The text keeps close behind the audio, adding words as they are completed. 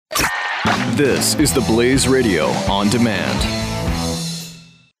This is the Blaze Radio on demand.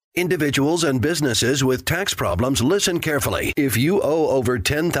 Individuals and businesses with tax problems, listen carefully. If you owe over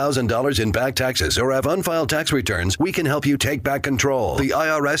 $10,000 in back taxes or have unfiled tax returns, we can help you take back control. The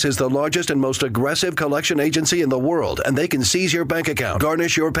IRS is the largest and most aggressive collection agency in the world, and they can seize your bank account,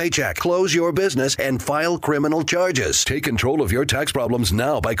 garnish your paycheck, close your business, and file criminal charges. Take control of your tax problems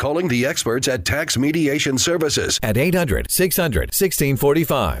now by calling the experts at Tax Mediation Services at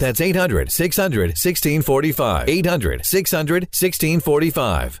 800-600-1645. That's 800-600-1645.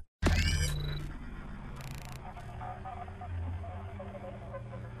 800-600-1645.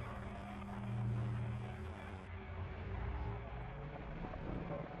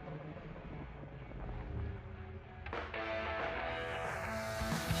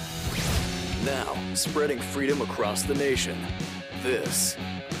 Now, spreading freedom across the nation. This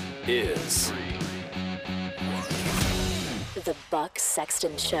is The Buck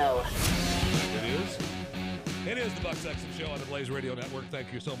Sexton Show. It is the Buck Sexton Show on the Blaze Radio Network.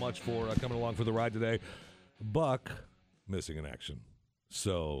 Thank you so much for coming along for the ride today. Buck missing in action.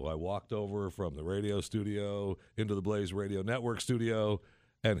 So I walked over from the radio studio into the Blaze Radio Network studio,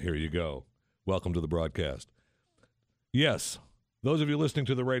 and here you go. Welcome to the broadcast. Yes, those of you listening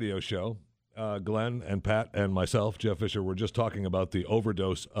to the radio show, Glenn and Pat and myself, Jeff Fisher, were just talking about the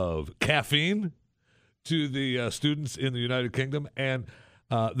overdose of caffeine to the students in the United Kingdom, and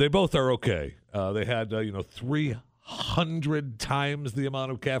they both are okay. They had, 300 times the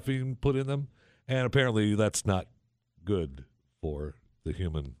amount of caffeine put in them, and apparently that's not good for the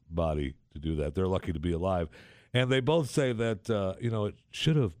human body to do that. They're lucky to be alive. And they both say that, it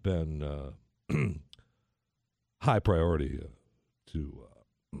should have been high priority to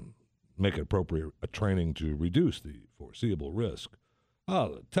make it appropriate training to reduce the foreseeable risk.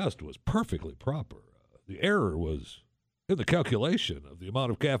 Oh, the test was perfectly proper. The error was in the calculation of the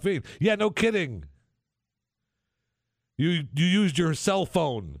amount of caffeine. Yeah, no kidding. You used your cell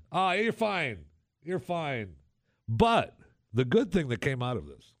phone. You're fine. You're fine. But the good thing that came out of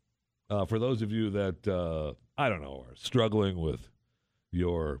this, for those of you that, are struggling with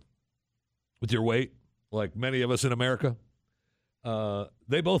your weight, like many of us in America,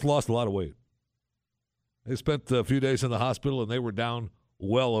 they both lost a lot of weight. They spent a few days in the hospital, and they were down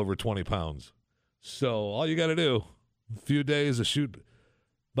well over 20 pounds. So all you got to do, a few days to shoot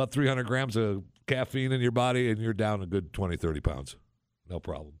about 300 grams of caffeine in your body, and you're down a good 20, 30 pounds. No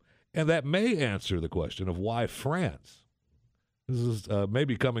problem. And that may answer the question of why France. This is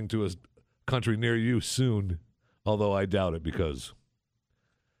maybe coming to a country near you soon, although I doubt it because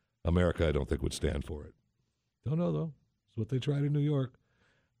America, I don't think, would stand for it. Don't know, though. It's what they tried in New York.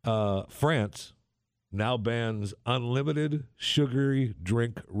 France now bans unlimited sugary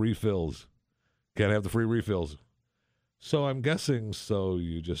drink refills. Can't have the free refills. So I'm guessing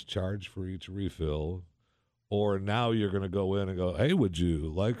you just charge for each refill, or now you're going to go in and go, hey, would you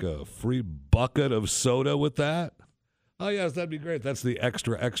like a free bucket of soda with that? Oh, yes, that'd be great. That's the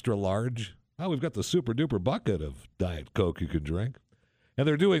extra, extra large. Oh, we've got the super duper bucket of Diet Coke you can drink. And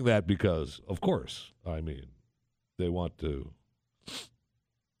they're doing that because, of course, they want to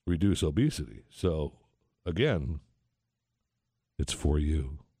reduce obesity. So, again, it's for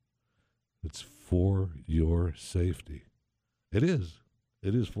you. It's for your safety. It is.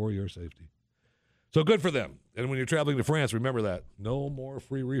 It is for your safety. So good for them. And when you're traveling to France, remember that. No more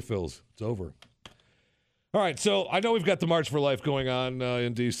free refills. It's over. All right, so I know we've got the March for Life going on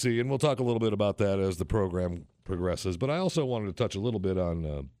in D.C., and we'll talk a little bit about that as the program progresses. But I also wanted to touch a little bit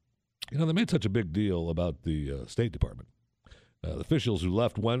on, they made such a big deal about the State Department. The officials who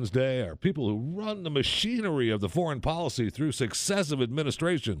left Wednesday are people who run the machinery of the foreign policy through successive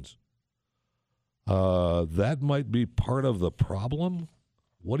administrations. That might be part of the problem.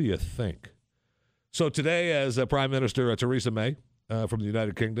 What do you think? So today, as Prime Minister Theresa May from the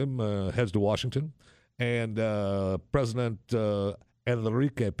United Kingdom heads to Washington, and President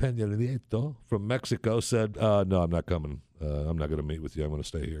Enrique Peña Nieto from Mexico said, no, I'm not coming. I'm not going to meet with you. I'm going to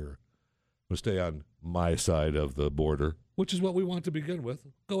stay here. I'm going to stay on my side of the border, which is what we want to begin with.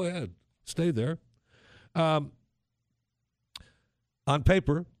 Go ahead. Stay there. On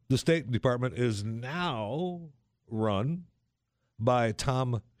paper, the State Department is now run by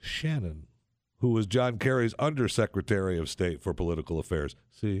Tom Shannon, who was John Kerry's Undersecretary of State for Political Affairs.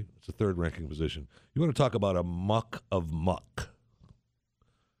 See, it's a third-ranking position. You want to talk about a muck of muck.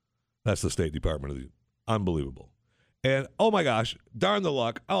 That's the State Department. Unbelievable. And, oh, my gosh, darn the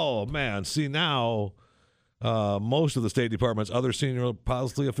luck. Oh, man, see, now most of the State Department's other senior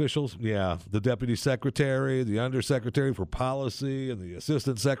policy officials, the Deputy Secretary, the Undersecretary for Policy, and the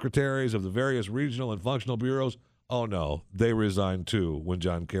Assistant Secretaries of the various regional and functional bureaus, oh no, they resigned too when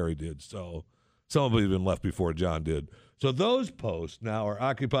John Kerry did. So some of them even left before John did. So those posts now are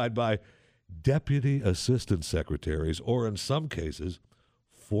occupied by deputy assistant secretaries, or in some cases,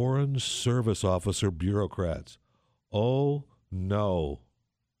 foreign service officer bureaucrats. Oh no.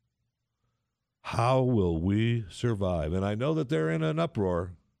 How will we survive? And I know that they're in an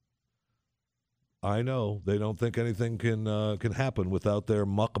uproar. I know they don't think anything can happen without their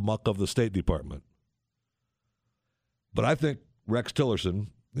muck of the State Department. But I think Rex Tillerson,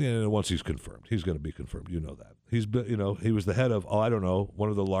 once he's confirmed, he's going to be confirmed. You know that. He's been, he was the head of, one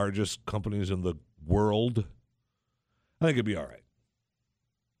of the largest companies in the world. I think he'll be all right.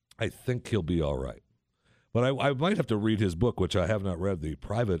 I think he'll be all right. But I might have to read his book, which I have not read, The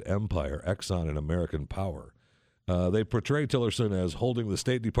Private Empire, Exxon and American Power. They portray Tillerson as holding the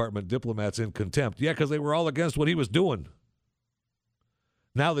State Department diplomats in contempt. Yeah, because they were all against what he was doing.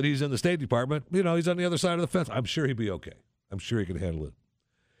 Now that he's in the State Department, he's on the other side of the fence. I'm sure he'll be okay. I'm sure he can handle it.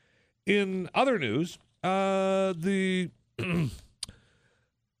 In other news, the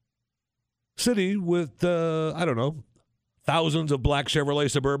city with, thousands of black Chevrolet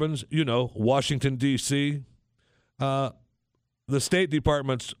Suburbans, Washington, D.C., the State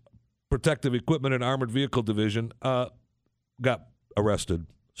Department's Protective Equipment and Armored Vehicle Division got arrested,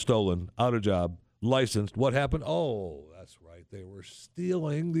 stolen, out of job, licensed. What happened? Oh, that's right. They were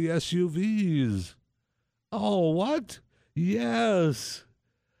stealing the SUVs. Oh, what? Yes.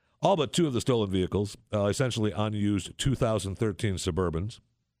 All but two of the stolen vehicles, essentially unused 2013 Suburbans,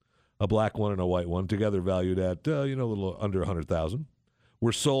 a black one and a white one, together valued at, a little under $100,000,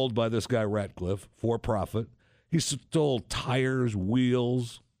 were sold by this guy Ratcliffe for profit. He stole tires,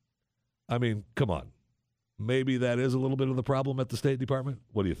 wheels. I mean, come on. Maybe that is a little bit of the problem at the State Department.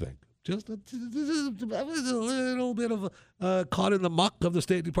 What do you think? Just a little bit of caught in the muck of the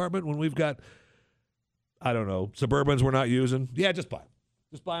State Department when we've got, Suburbans we're not using. Yeah, just buy them.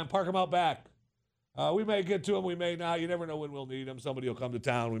 Just buy them, park them out back. We may get to them, we may not. You never know when we'll need them. Somebody will come to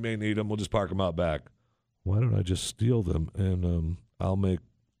town. We may need them. We'll just park them out back. Why don't I just steal them and I'll make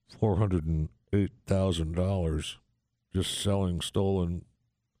 $408,000 just selling stolen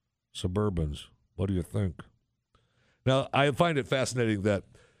Suburbans. What do you think? Now, I find it fascinating that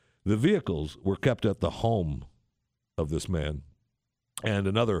the vehicles were kept at the home of this man and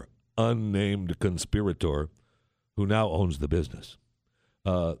another unnamed conspirator who now owns the business.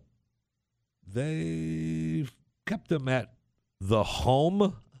 They kept him at the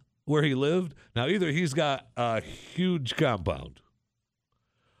home where he lived. Now, either he's got a huge compound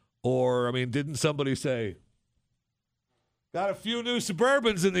or, didn't somebody say, got a few new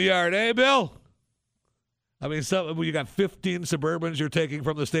Suburbans in the yard, eh, Bill? You got 15 Suburbans you're taking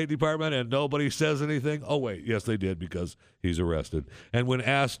from the State Department and nobody says anything? Oh, wait, yes, they did because he's arrested. And when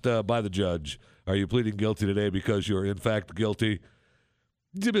asked by the judge, are you pleading guilty today because you're in fact guilty?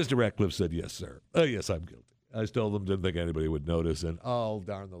 Mr. Ratcliffe said, yes, sir. Yes, I'm guilty. I stole them, didn't think anybody would notice, and oh,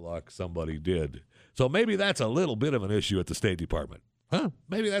 darn the luck, somebody did. So maybe that's a little bit of an issue at the State Department.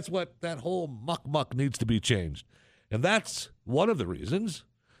 Maybe that's what that whole muck needs to be changed. And that's one of the reasons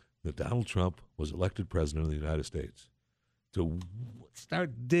that Donald Trump was elected president of the United States, to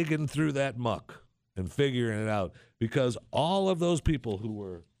start digging through that muck and figuring it out, because all of those people who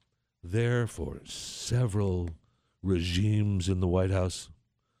were there for several regimes in the White House,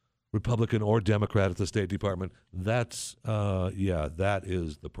 Republican or Democrat at the State Department, that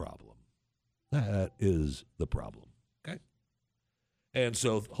is the problem. That is the problem. Okay? And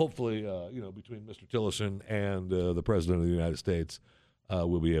so hopefully, between Mr. Tillerson and the President of the United States,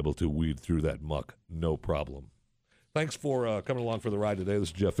 we'll be able to weed through that muck, no problem. Thanks for coming along for the ride today. This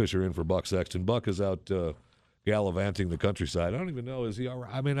is Jeff Fisher in for Buck Sexton. Buck is out gallivanting the countryside. I don't even know, is he all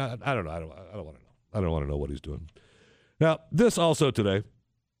right? I don't know. I don't want to know. I don't want to know what he's doing. Now, this also today,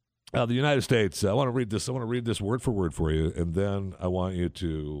 the United States, I want to read this word for word for you, and then I want you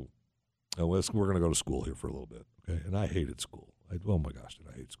to, we're going to go to school here for a little bit, okay? And I hated school. Oh, my gosh, did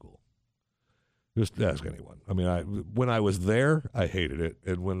I hate school. Just ask anyone. When I was there, I hated it,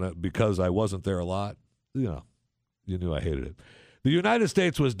 and because I wasn't there a lot, you knew I hated it. The United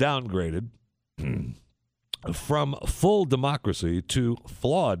States was downgraded from full democracy to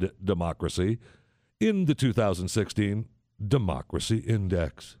flawed democracy in the 2016 Democracy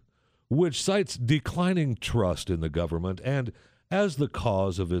Index, which cites declining trust in the government and as the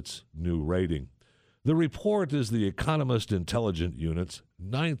cause of its new rating. The report is the Economist Intelligence Unit's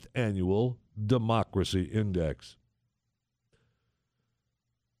 9th annual Democracy Index.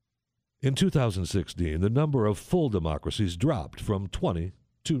 In 2016, the number of full democracies dropped from 20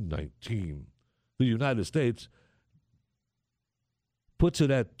 to 19. The United States puts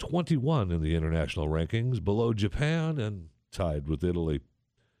it at 21 in the international rankings, below Japan and tied with Italy.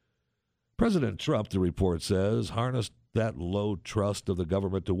 President Trump, the report says, harnessed that low trust of the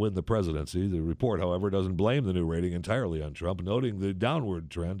government to win the presidency. The report, however, doesn't blame the new rating entirely on Trump, noting the downward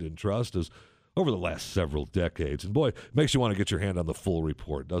trend in trust is over the last several decades. And boy, it makes you want to get your hand on the full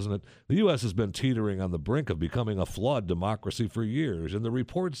report, doesn't it? The U.S. has been teetering on the brink of becoming a flawed democracy for years, and the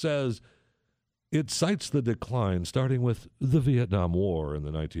report says it cites the decline starting with the Vietnam War in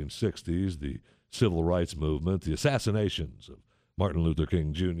the 1960s, the Civil Rights Movement, the assassinations of Martin Luther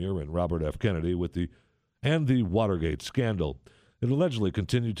King Jr. and Robert F. Kennedy and the Watergate scandal. It allegedly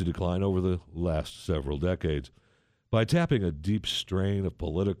continued to decline over the last several decades. By tapping a deep strain of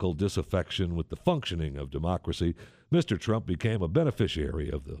political disaffection with the functioning of democracy, Mr. Trump became a beneficiary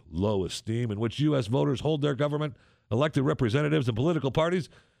of the low esteem in which U.S. voters hold their government, elected representatives, and political parties,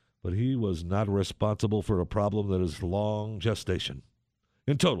 but he was not responsible for a problem that is long gestation.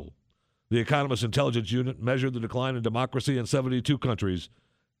 In total, the Economist Intelligence Unit measured the decline in democracy in 72 countries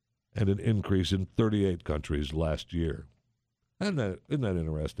and an increase in 38 countries last year. Isn't that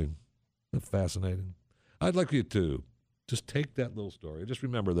interesting? Isn't that fascinating? I'd like you to just take that little story. Just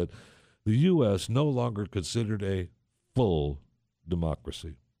remember that the U.S. no longer considered a full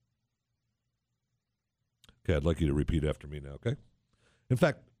democracy. Okay, I'd like you to repeat after me now, okay? In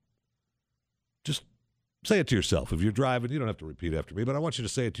fact, just say it to yourself. If you're driving, you don't have to repeat after me, but I want you to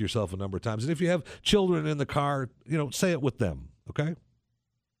say it to yourself a number of times. And if you have children in the car, say it with them, okay?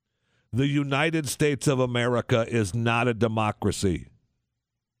 The United States of America is not a democracy.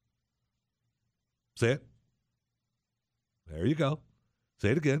 Say it. There you go. Say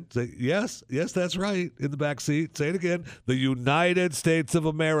it again. Say, yes, that's right. In the back seat. Say it again. The United States of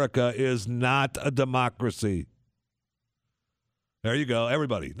America is not a democracy. There you go,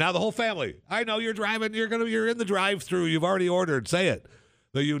 everybody. Now the whole family. I know you're driving. You're in the drive-thru. You've already ordered. Say it.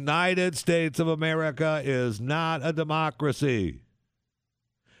 The United States of America is not a democracy.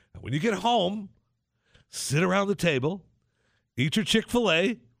 And when you get home, sit around the table, eat your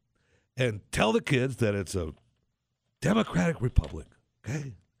Chick-fil-A, and tell the kids that it's a democratic republic,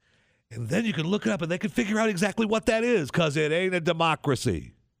 okay? And then you can look it up and they can figure out exactly what that is, because it ain't a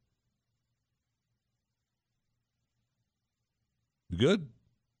democracy. You good?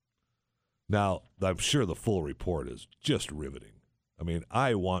 Now, I'm sure the full report is just riveting. I mean,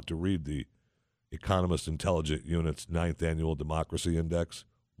 I want to read the Economist Intelligence Unit's 9th Annual Democracy Index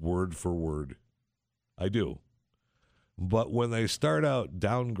word for word. I do. But when they start out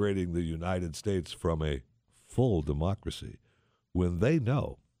downgrading the United States from a full democracy, when they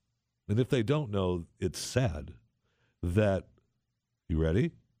know, and if they don't know, it's sad, that, you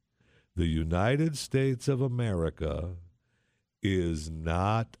ready? The United States of America is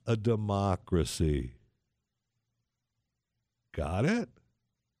not a democracy. Got it?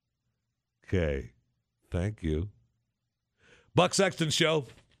 Okay. Thank you. Buck Sexton Show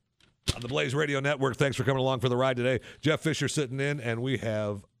on the Blaze Radio Network. Thanks for coming along for the ride today. Jeff Fisher sitting in, and we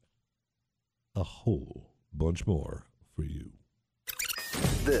have a whole bunch more for you.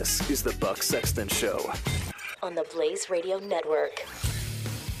 This is the Buck Sexton Show on the Blaze Radio Network.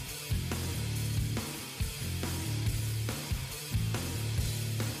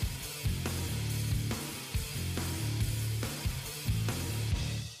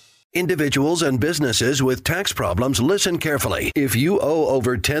 Individuals and businesses with tax problems, listen carefully. If you owe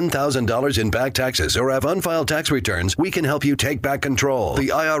over $10,000 in back taxes or have unfiled tax returns, we can help you take back control. The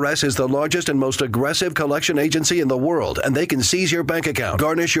IRS is the largest and most aggressive collection agency in the world, and they can seize your bank account,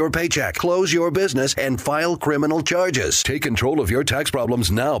 garnish your paycheck, close your business, and file criminal charges. Take control of your tax problems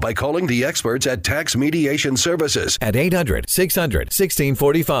now by calling the experts at Tax Mediation Services at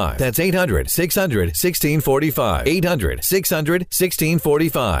 800-600-1645. That's 800-600-1645.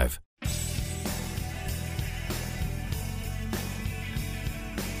 800-600-1645.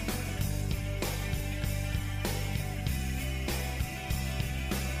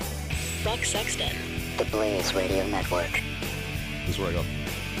 Buck Sexton, the Blaze Radio Network. This is where I go.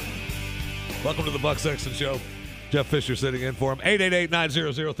 Welcome to the Buck Sexton Show. Jeff Fisher sitting in for him.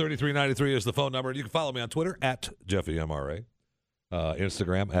 888-900-3393 is the phone number. You can follow me on Twitter at JeffyMRA,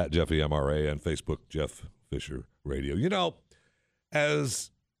 Instagram at JeffyMRA, and Facebook Jeff Fisher Radio. You know,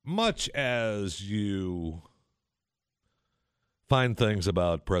 as much as you find things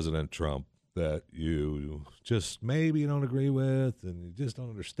about President Trump that you just maybe don't agree with and you just don't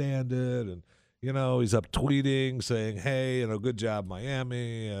understand it, and he's up tweeting saying, hey, good job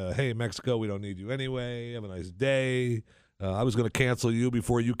Miami, hey Mexico, we don't need you anyway, have a nice day, I was going to cancel you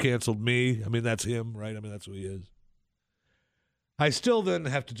before you canceled me. I mean, that's him, right? I mean, that's who he is. I still then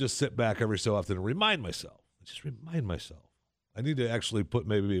have to just sit back every so often and remind myself I need to actually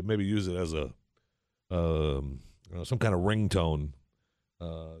maybe use it as a some kind of ringtone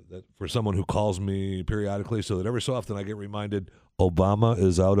that for someone who calls me periodically, so that every so often I get reminded, Obama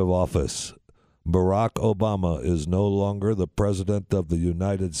is out of office. Barack Obama is no longer the president of the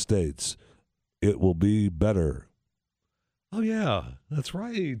United States. It will be better. Oh, yeah, that's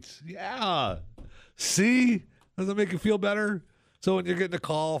right. Yeah. See? Does that make you feel better? So when you're getting a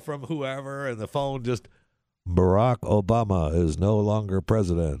call from whoever and the phone just, Barack Obama is no longer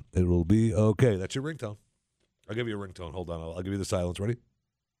president. It will be okay. That's your ringtone. I'll give you a ringtone. Hold on. I'll give you the silence. Ready?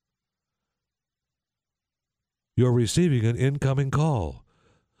 You're receiving an incoming call.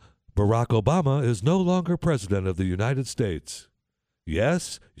 Barack Obama is no longer president of the United States.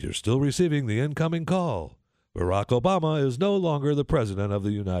 Yes, you're still receiving the incoming call. Barack Obama is no longer the president of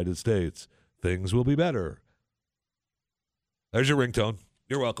the United States. Things will be better. There's your ringtone.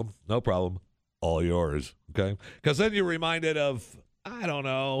 You're welcome. No problem. All yours. Okay? Because then you're reminded of, I don't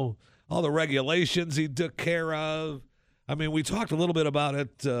know, all the regulations he took care of. I mean, we talked a little bit about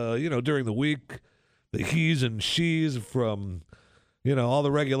it, during the week. The he's and she's from, all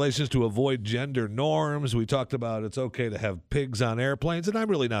the regulations to avoid gender norms. We talked about it's okay to have pigs on airplanes, and I'm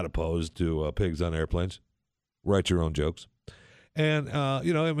really not opposed to pigs on airplanes. Write your own jokes. And,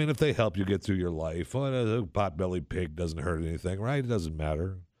 if they help you get through your life, a pot-bellied pig doesn't hurt anything, right? It doesn't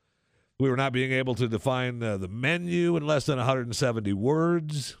matter. We were not being able to define the menu in less than 170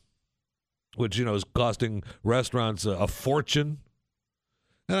 words, which, is costing restaurants a fortune.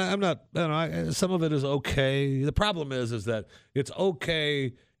 And I'm not, some of it is okay. The problem is that it's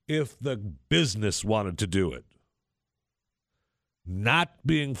okay if the business wanted to do it, not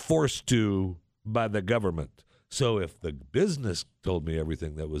being forced to by the government. So if the business told me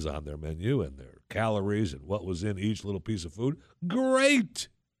everything that was on their menu and their calories and what was in each little piece of food, great.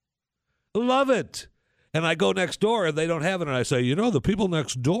 Love it. And I go next door and they don't have it. And I say, the people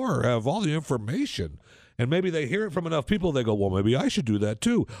next door have all the information. And maybe they hear it from enough people. They go, well, maybe I should do that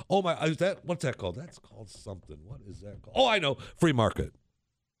too. Oh, what's that called? That's called something. What is that called? Oh, I know. Free market.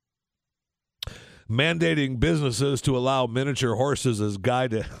 Mandating businesses to allow miniature horses as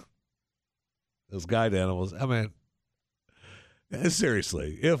guide animals. I mean,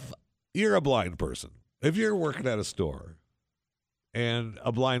 seriously, if you're a blind person, if you're working at a store and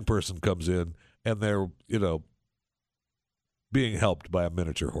a blind person comes in and they're, being helped by a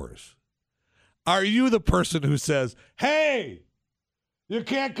miniature horse, are you the person who says, hey, you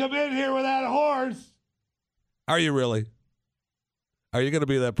can't come in here with that horse? Are you really? Are you going to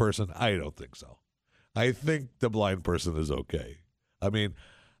be that person? I don't think so. I think the blind person is okay. I mean,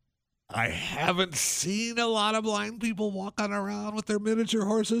 I haven't seen a lot of blind people walking around with their miniature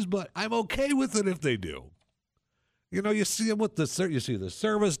horses, but I'm okay with it if they do. You see them with you see the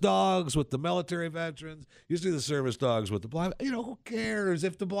service dogs with the military veterans. You see the service dogs with the blind. Who cares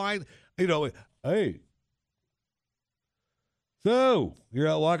if the blind, hey. So, you're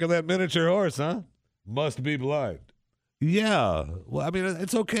out walking that miniature horse, huh? Must be blind. Yeah. Well, I mean,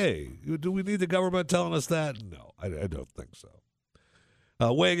 it's okay. Do we need the government telling us that? No, I don't think so.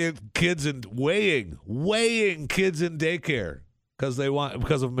 Weighing kids in daycare because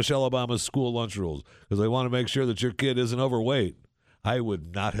of Michelle Obama's school lunch rules, because they want to make sure that your kid isn't overweight. I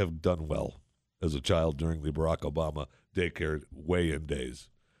would not have done well as a child during the Barack Obama daycare weigh-in days.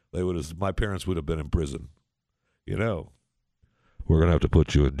 My parents would have been in prison. We're gonna have to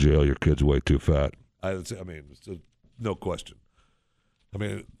put you in jail. Your kid's way too fat. No question. I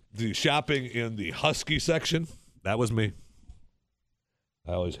mean, the shopping in the husky section, that was me.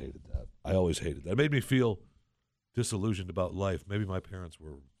 I always hated that. It made me feel disillusioned about life. Maybe my parents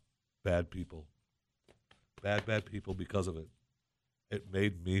were bad people. Bad people because of it. It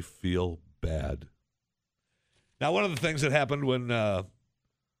made me feel bad. Now, one of the things that happened when our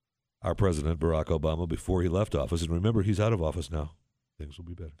president, Barack Obama, before he left office, and remember, he's out of office now. Things will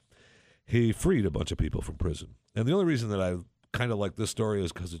be better. He freed a bunch of people from prison. And the only reason that I kind of like this story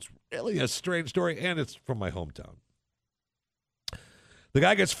is because it's really a strange story, and it's from my hometown. The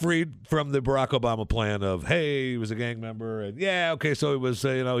guy gets freed from the Barack Obama plan of, hey, he was a gang member, and so he was,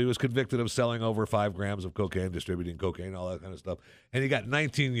 he was convicted of selling over 5 grams of cocaine, distributing cocaine, all that kind of stuff, and he got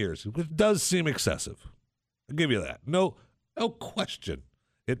 19 years, which does seem excessive. I'll give you that. No question.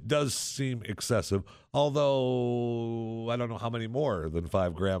 It does seem excessive, although I don't know how many more than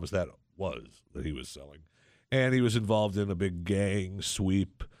 5 grams that he was selling. And he was involved in a big gang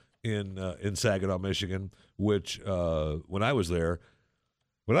sweep in Saginaw, Michigan, which when I was there,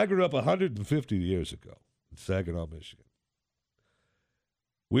 when I grew up 150 years ago in Saginaw, Michigan,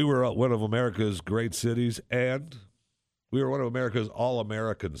 we were one of America's great cities, and we were one of America's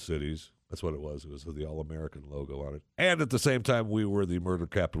all-American cities. That's what it was. It was the All-American logo on it. And at the same time, we were the murder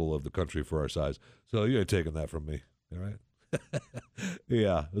capital of the country for our size. So you ain't taking that from me. All right?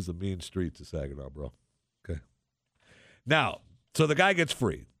 Yeah, it was the mean streets of Saginaw, bro. Okay. Now, so the guy gets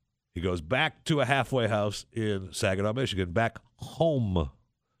free. He goes back to a halfway house in Saginaw, Michigan, back home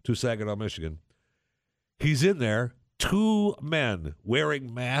to Saginaw, Michigan. He's in there. 2 men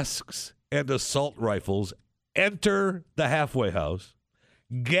wearing masks and assault rifles enter the halfway house,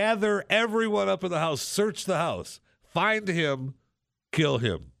 gather everyone up in the house, search the house, find him, kill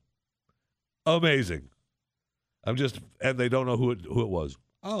him. Amazing. And they don't know who it was.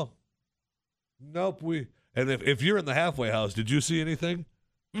 Oh, nope. And if you're in the halfway house, did you see anything?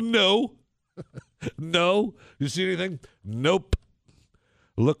 No. No. You see anything? Nope.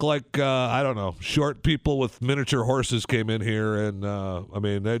 Look like, I don't know, short people with miniature horses came in here, and,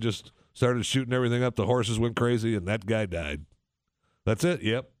 they just started shooting everything up. The horses went crazy, and that guy died. That's it.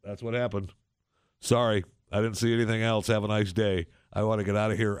 Yep, that's what happened. Sorry, I didn't see anything else. Have a nice day. I want to get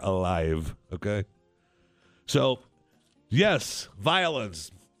out of here alive, okay? So, yes,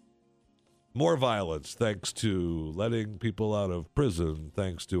 violence. More violence, thanks to letting people out of prison,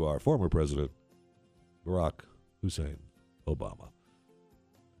 thanks to our former president, Barack Hussein Obama.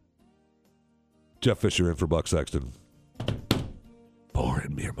 Jeff Fisher in for Buck Sexton. More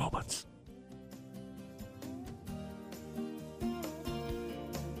in mere moments.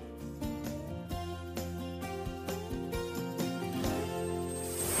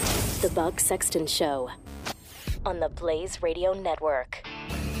 The Buck Sexton Show on the Blaze Radio Network.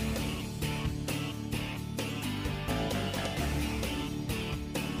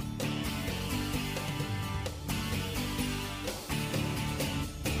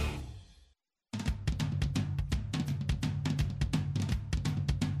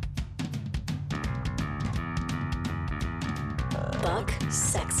 Buck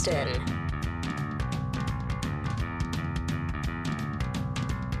Sexton.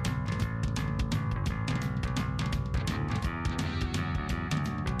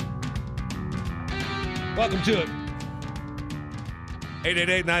 Welcome to it.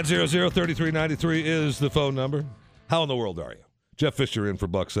 888-900-3393 is the phone number. How in the world are you? Jeff Fisher in for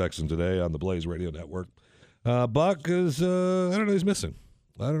Buck Sexton today on the Blaze Radio Network. Buck is, I don't know, he's missing.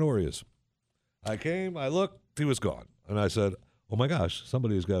 I don't know where he is. I looked, he was gone. And I said, oh my gosh,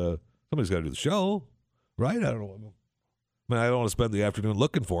 somebody's got to do the show, right? I don't know. I don't want to spend the afternoon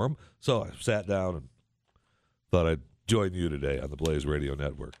looking for him. So I sat down and thought I'd join you today on the Blaze Radio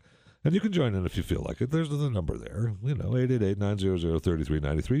Network. And you can join in if you feel like it. There's the number there,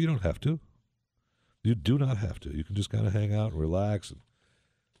 888-900-3393. You don't have to. You do not have to. You can just kind of hang out and relax and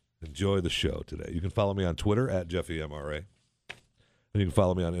enjoy the show today. You can follow me on Twitter at JeffyMRA. And you can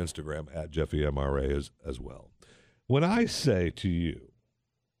follow me on Instagram at JeffyMRA as well. When I say to you,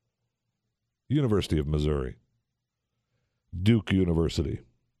 University of Missouri, Duke University,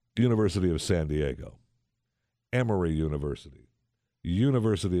 University of San Diego, Emory University,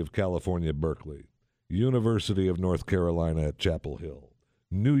 University of California, Berkeley, University of North Carolina at Chapel Hill,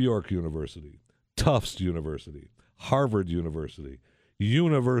 New York University, Tufts University, Harvard University,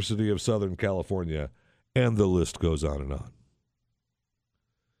 University of Southern California, and the list goes on and on.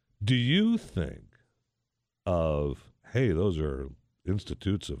 Do you think of, hey, those are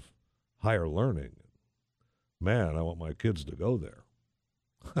institutes of higher learning? Man, I want my kids to go there.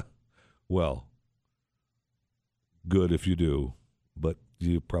 Well, good if you do. But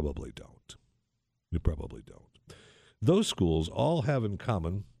you probably don't. You probably don't. Those schools all have in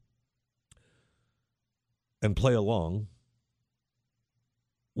common and play along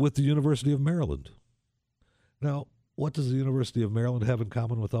with the University of Maryland. Now, what does the University of Maryland have in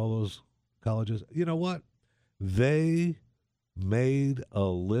common with all those colleges? You know what? They made a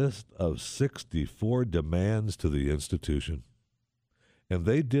list of 64 demands to the institution. And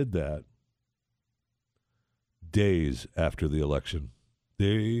they did that days after the election.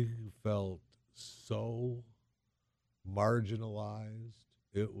 They felt so marginalized.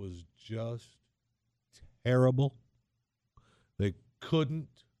 It was just terrible. They couldn't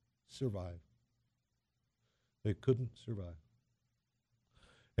survive. They couldn't survive.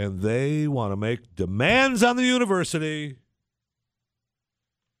 And they want to make demands on the university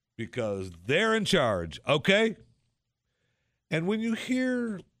because they're in charge, okay? And when you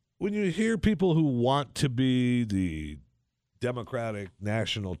hear people who want to be the Democratic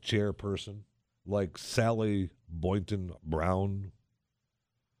national chairperson, like Sally Boynton Brown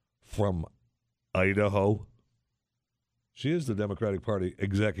from Idaho, she is the Democratic Party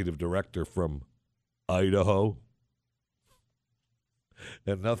executive director from Idaho.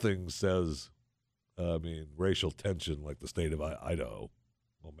 And nothing says, racial tension like the state of Idaho.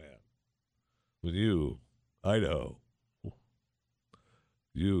 Oh, man. When you, Idaho,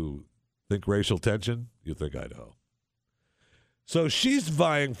 you think racial tension, you think Idaho. So she's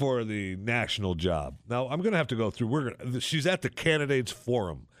vying for the national job. Now, I'm going to have to go through. She's at the candidates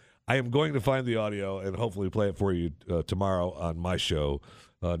forum. I am going to find the audio and hopefully play it for you tomorrow on my show,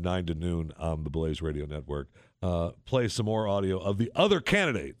 9 to noon on the Blaze Radio Network. Play some more audio of the other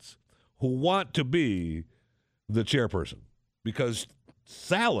candidates who want to be the chairperson. Because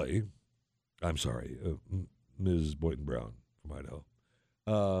Sally, I'm sorry, Ms. Boynton Brown from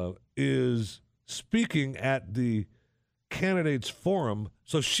Idaho, is speaking at the candidates forum.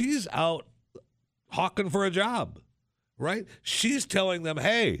 So she's out hawking for a job, right? She's telling them,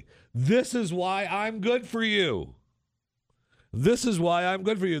 hey, this is why I'm good for you. This is why I'm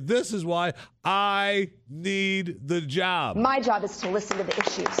good for you. This is why I need the job. My job is to listen to the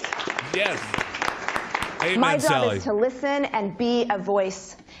issues. Yes. Amen, my job Sally. is to listen and be a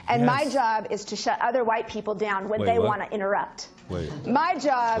voice. And my job is to shut other white people down when they want to interrupt. My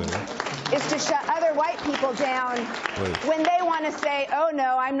job is to shut other white people down when they want to say, oh,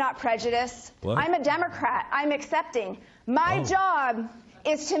 no, I'm not prejudiced. I'm a Democrat. I'm accepting. My job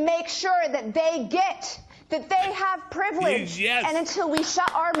is to make sure that they get that they have privilege. Yes. And until we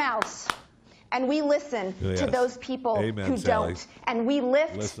shut our mouths and we listen to those people who Sally. don't, and we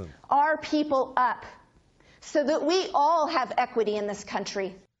lift our people up so that we all have equity in this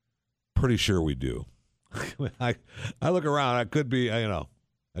country. Pretty sure we do. I look around. I could be, I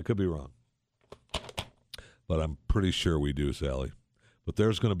could be wrong. But I'm pretty sure we do, Sally. But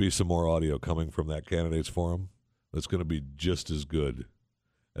there's going to be some more audio coming from that candidates forum that's going to be just as good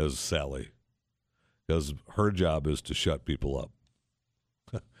as Sally. Because her job is to shut people up.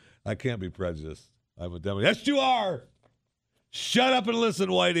 I can't be prejudiced. I'm a Democrat. Yes, you are. Shut up and listen,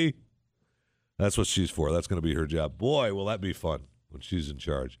 Whitey. That's what she's for. That's going to be her job. Boy, will that be fun when she's in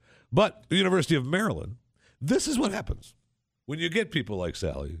charge. But the University of Maryland, this is what happens when you get people like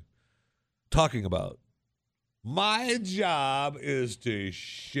Sally talking about, my job is to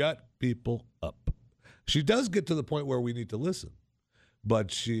shut people up. She does get to the point where we need to listen,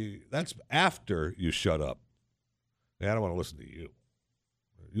 but that's after you shut up. Hey, I don't want to listen to you.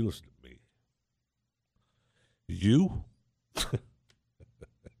 You listen to me. You?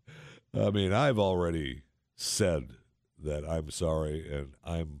 I mean, I've already said that I'm sorry and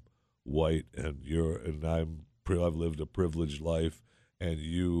I'm white and I've lived a privileged life and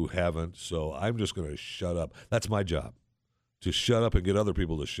you haven't, so I'm just going to shut up. That's my job, to shut up and get other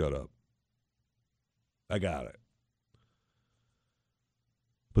people to shut up. I got it.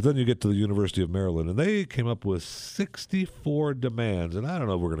 But then you get to the University of Maryland, and they came up with 64 demands, and I don't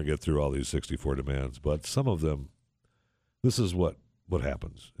know if we're going to get through all these 64 demands, but some of them, this is what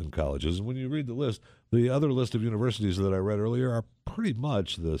happens in colleges. And when you read the list, the other list of universities that I read earlier are pretty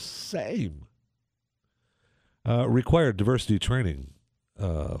much the same. Required diversity training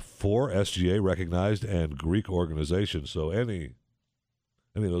for SGA recognized and Greek organizations. So any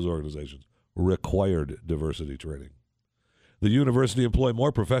of those organizations required diversity training. The university employ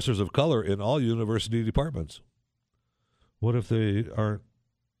more professors of color in all university departments. What if they aren't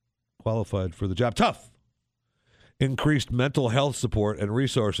qualified for the job? Tough. Increased mental health support and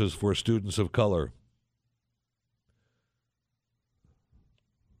resources for students of color.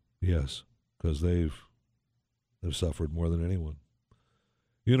 Yes, because they've suffered more than anyone.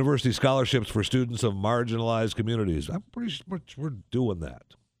 University scholarships for students of marginalized communities. I'm pretty sure we're doing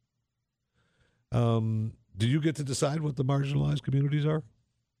that. Do you get to decide what the marginalized communities are?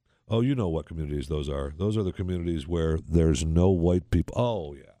 Oh, you know what communities those are. Those are the communities where there's no white people.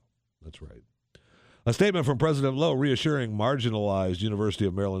 Oh, yeah, that's right. A statement from President Lowe reassuring marginalized University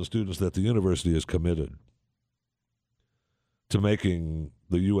of Maryland students that the university is committed to making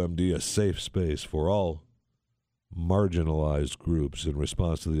the UMD a safe space for all marginalized groups in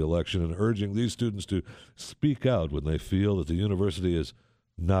response to the election, and urging these students to speak out when they feel that the university is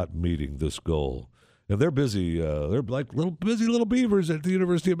not meeting this goal. And they're busy. They're like busy little beavers at the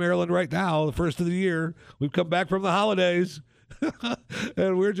University of Maryland right now, the first of the year. We've come back from the holidays,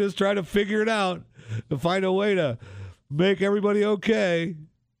 and we're just trying to figure it out and find a way to make everybody okay.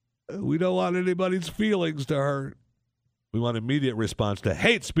 We don't want anybody's feelings to hurt. We want immediate response to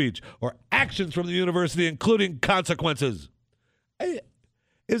hate speech or actions from the university, including consequences.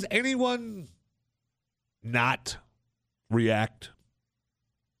 Is anyone not react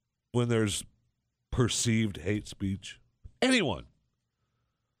when there's perceived hate speech? Anyone?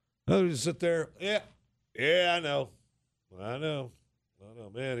 I just sit there. Yeah, I know,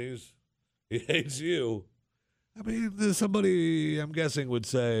 man. He hates you. I mean, somebody, I'm guessing, would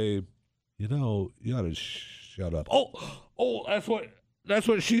say, you ought to shut up. Oh, that's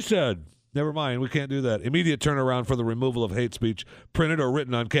what she said. Never mind, we can't do that. Immediate turnaround for the removal of hate speech printed or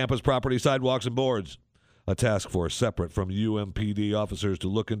written on campus property, sidewalks, and boards. A task force separate from UMPD officers to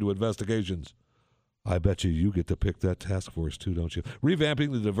look into investigations. I bet you get to pick that task force too, don't you?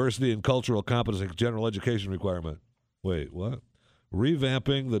 Revamping the diversity and cultural competency general education requirement. Wait, what?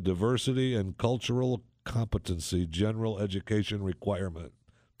 Revamping the diversity and cultural competency general education requirement.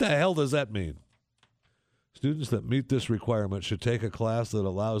 The hell does that mean? Students that meet this requirement should take a class that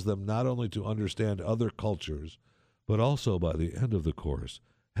allows them not only to understand other cultures, but also by the end of the course,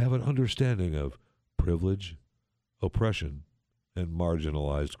 have an understanding of privilege, oppression, and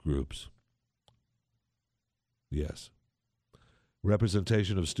marginalized groups. Yes.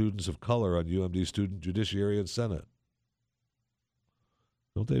 Representation of students of color on UMD Student Judiciary and Senate.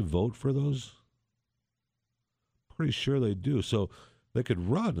 Don't they vote for those? Pretty sure they do. So they could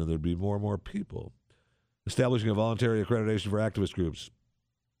run and there'd be more and more people. Establishing a voluntary accreditation for activist groups.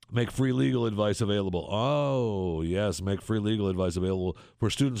 Make free legal advice available. Oh, yes, make free legal advice available for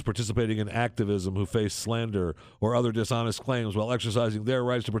students participating in activism who face slander or other dishonest claims while exercising their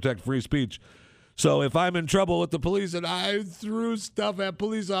rights to protect free speech. So if I'm in trouble with the police and I threw stuff at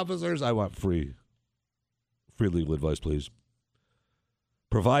police officers, I want free legal advice, please.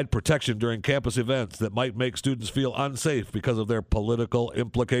 Provide protection during campus events that might make students feel unsafe because of their political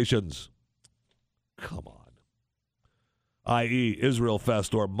implications. Come on. I.e., Israel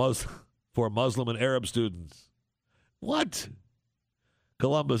Fest or for Muslim and Arab students. What?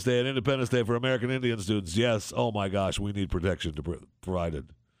 Columbus Day and Independence Day for American Indian students. Yes, oh my gosh, we need protection to provided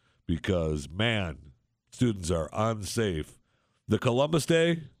because, man, students are unsafe. The Columbus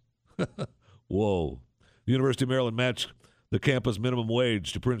Day? Whoa. The University of Maryland matched the campus minimum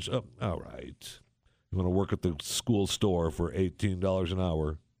wage to Prince. Oh, all right. You want to work at the school store for $18 an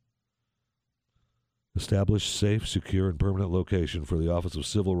hour. Establish safe, secure, and permanent location for the Office of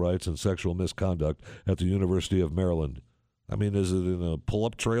Civil Rights and Sexual Misconduct at the University of Maryland. I mean, is it in a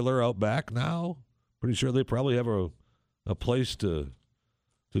pull-up trailer out back now? Pretty sure they probably have a place to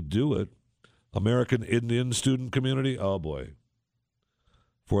do it. American Indian student community? Oh, boy.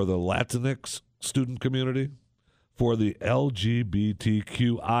 For the Latinx student community? For the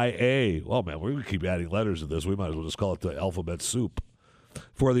LGBTQIA. Oh, man, we're going to keep adding letters to this. We might as well just call it the alphabet soup.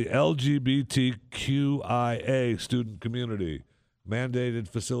 For the LGBTQIA student community, mandated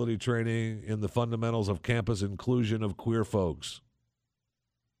facility training in the fundamentals of campus inclusion of queer folks.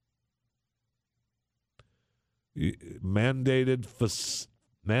 Mandated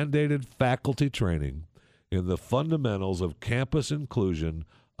faculty training in the fundamentals of campus inclusion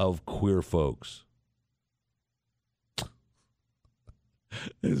of queer folks.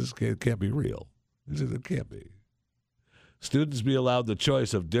 This can't be real. It can't be. Students be allowed the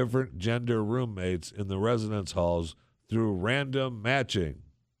choice of different gender roommates in the residence halls through random matching.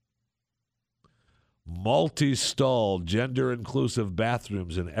 Multi-stall, gender-inclusive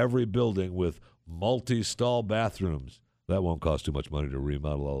bathrooms in every building with multi-stall bathrooms. That won't cost too much money to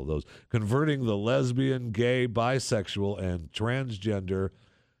remodel all of those. Converting the lesbian, gay, bisexual, and transgender,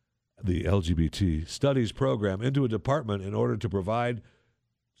 the LGBT studies program, into a department in order to provide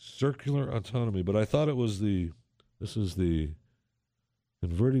circular autonomy. But I thought it was this is the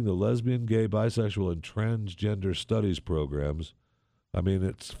converting the lesbian, gay, bisexual, and transgender studies programs. I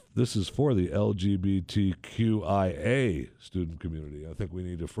mean, this is for the LGBTQIA student community. I think we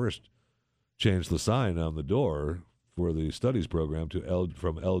need to first change the sign on the door for the studies program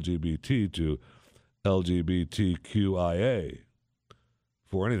from LGBT to LGBTQIA.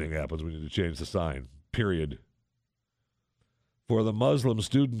 Before anything happens, we need to change the sign, period. For the Muslim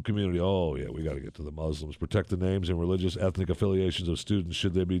student community, oh, yeah, we got to get to the Muslims. Protect the names and religious ethnic affiliations of students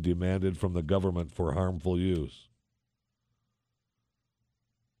should they be demanded from the government for harmful use.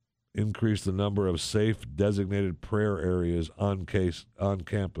 Increase the number of safe designated prayer areas on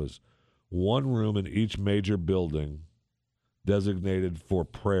campus. One room in each major building designated for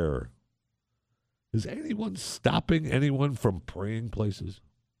prayer. Is anyone stopping anyone from praying places?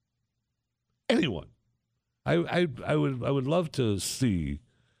 Anyone? I would love to see,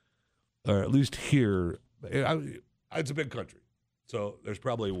 or at least hear. It's a big country, so there's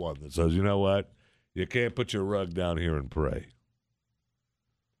probably one that says, you know what, you can't put your rug down here and pray.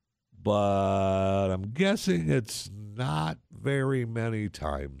 But I'm guessing it's not very many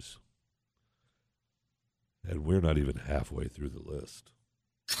times, and we're not even halfway through the list.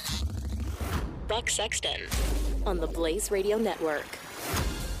 Buck Sexton on the Blaze Radio Network.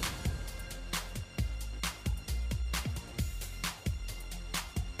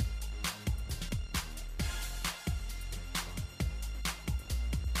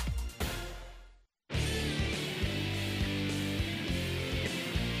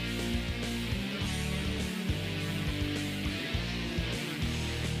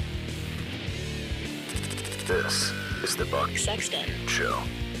 This is the Buck Sexton Show.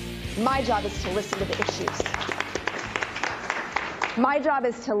 My job is to listen to the issues. My job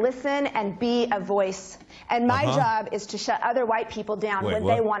is to listen and be a voice. And my job is to shut other white people down when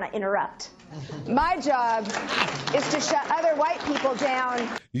they want to interrupt. My job is to shut other white people down.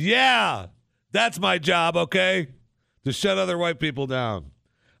 Yeah, that's my job, okay? To shut other white people down.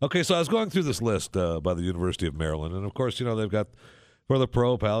 Okay, so I was going through this list by the University of Maryland, and of course, you know, they've got for the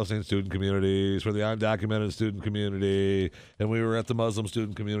pro-Palestine student communities, for the undocumented student community, and we were at the Muslim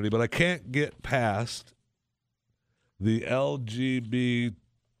student community, but I can't get past the LGBTQIA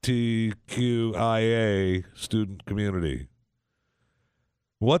student community.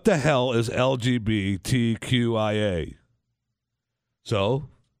 What the hell is LGBTQIA? So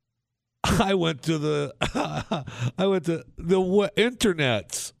I went to the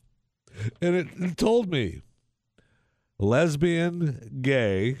internets, and it told me lesbian,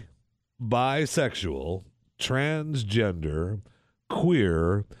 gay, bisexual, transgender,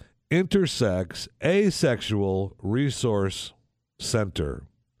 queer, intersex, asexual resource center.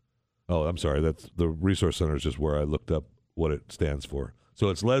 Oh, I'm sorry. That's the resource center is just where I looked up what it stands for. So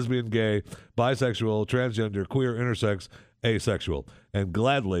it's lesbian, gay, bisexual, transgender, queer, intersex, asexual. And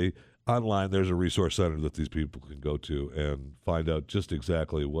gladly, online, there's a resource center that these people can go to and find out just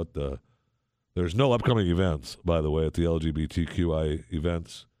exactly what the... There's no upcoming events, by the way, at the LGBTQI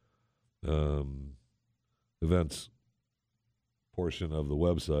events portion of the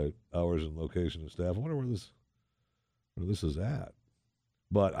website, hours and location of staff. I wonder where this is at.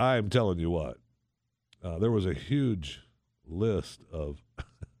 But I'm telling you what, there was a huge list of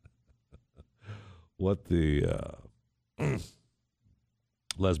what the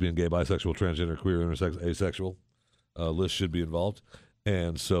lesbian, gay, bisexual, transgender, queer, intersex, asexual list should be involved.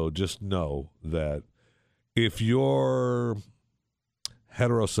 And so just know that if you're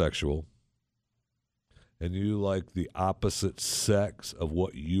heterosexual and you like the opposite sex of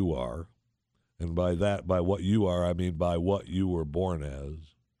what you are, and by what you are, I mean by what you were born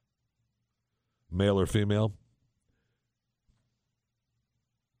as, male or female,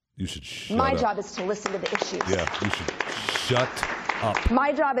 you should shut up. My job is to listen to the issues. Yeah, you should shut up.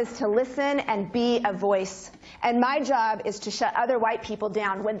 My job is to listen and be a voice. And my job is to shut other white people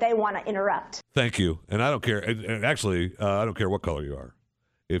down when they want to interrupt. Thank you. And I don't care. And actually, I don't care what color you are.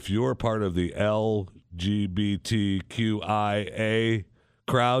 If you're part of the LGBTQIA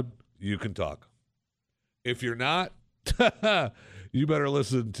crowd, you can talk. If you're not, you better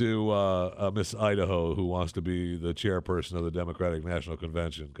listen to Miss Idaho, who wants to be the chairperson of the Democratic National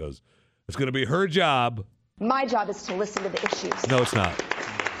Convention, because it's going to be her job. My job is to listen to the issues. No, it's not.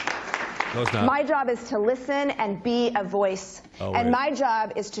 No, it's not. My job is to listen and be a voice. Oh, and right. my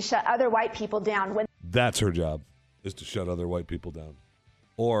job is to shut other white people down. That's her job, is to shut other white people down.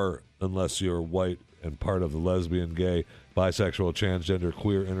 Or, unless you're white and part of the lesbian, gay, bisexual, transgender,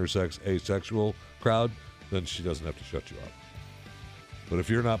 queer, intersex, asexual crowd, then she doesn't have to shut you up. But if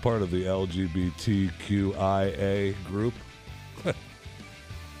you're not part of the LGBTQIA group,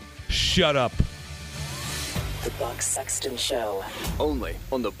 shut up. The Buck Sexton Show. Only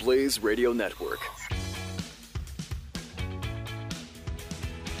on the Blaze Radio Network.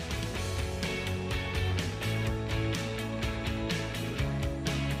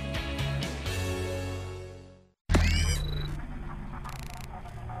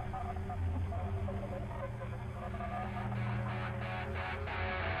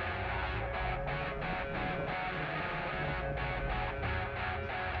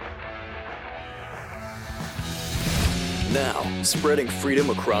 Now, spreading freedom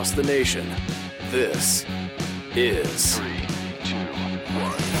across the nation. This is 3, 2,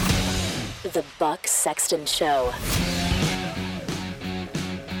 1. The Buck Sexton Show.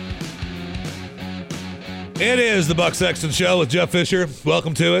 It is the Buck Sexton Show with Jeff Fisher.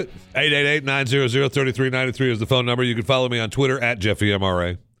 Welcome to it. 888-900-3393 is the phone number. You can follow me on Twitter at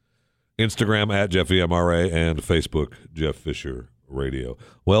JeffyMRA, Instagram at JeffyMRA, and Facebook, Jeff Fisher Radio.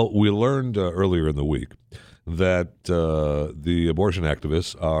 Well, we learned earlier in the week that the abortion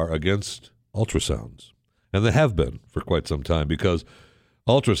activists are against ultrasounds. And they have been for quite some time, because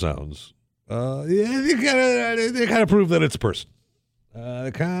ultrasounds, they kind of prove that it's a person. They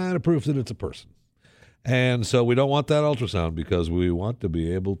kind of prove that it's a person. And so we don't want that ultrasound, because we want to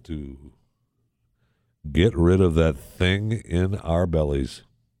be able to get rid of that thing in our bellies.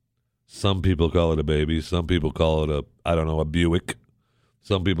 Some people call it a baby. Some people call it a Buick.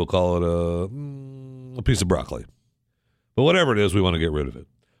 Some people call it a piece of broccoli. But whatever it is, we want to get rid of it.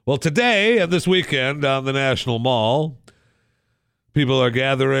 Well, today and this weekend on the National Mall, people are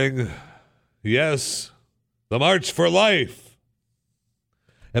gathering, yes, the March for Life.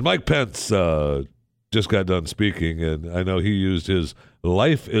 And Mike Pence just got done speaking, and I know he used his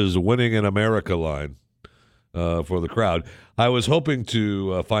 "Life is Winning in America" line for the crowd. I was hoping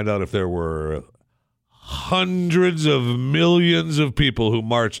to find out if there were hundreds of millions of people who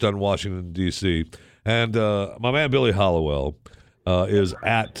marched on Washington, D.C., and my man Billy Hallowell is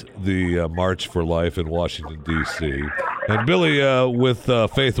at the March for Life in Washington, D.C. And Billy with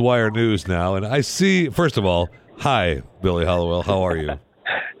Faith Wire News now. And I see, first of all, hi, Billy Hallowell. How are you?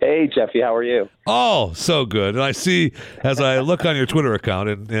 Hey, Jeffy. How are you? Oh, so good. And I see, as I look on your Twitter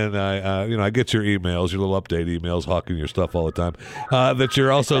account, and I get your emails, your little update emails, hawking your stuff all the time, that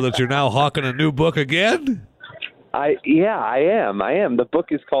you're now hawking a new book again? I am. The book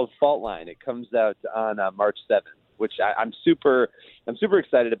is called Fault Line. It comes out on March 7th, which I'm super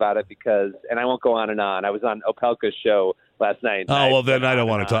excited about it because, and I won't go on and on. I was on Opelka's show last night. Oh, well, then I don't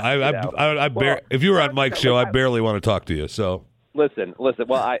want to talk. If you were on Mike's show, I barely want to talk to you. So listen.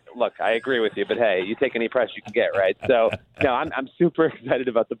 Well, I agree with you, but hey, you take any press you can get, right? So no, I'm super excited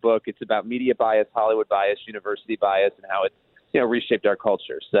about the book. It's about media bias, Hollywood bias, university bias, and how it's reshaped our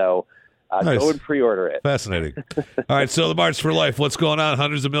culture. So. Nice. Go and pre-order it. Fascinating. All right, so the March for Life, what's going on?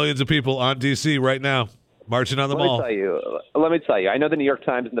 Hundreds of millions of people on D.C. right now, marching on the mall. Let me tell you, I know the New York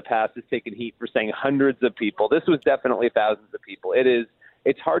Times in the past has taken heat for saying hundreds of people. This was definitely thousands of people.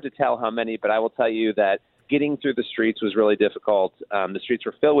 It's hard to tell how many, but I will tell you that getting through the streets was really difficult. The streets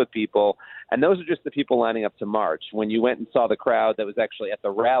were filled with people, and those are just the people lining up to march. When you went and saw the crowd that was actually at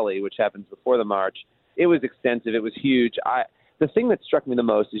the rally, which happens before the march, it was extensive. It was huge. The thing that struck me the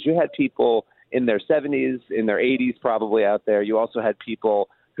most is you had people in their 70s, in their 80s probably out there. You also had people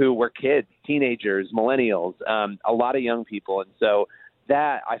who were kids, teenagers, millennials, a lot of young people. And so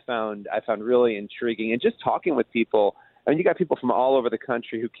that I found really intriguing. And just talking with people, I mean, you got people from all over the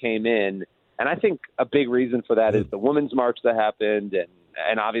country who came in. And I think a big reason for that is the Women's March that happened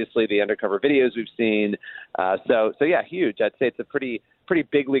and obviously the undercover videos we've seen. So yeah, huge. I'd say it's a pretty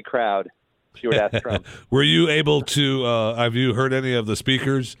bigly crowd. If you were to ask Trump. Were you able to, have you heard any of the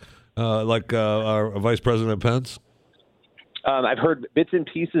speakers, like our Vice President Pence? I've heard bits and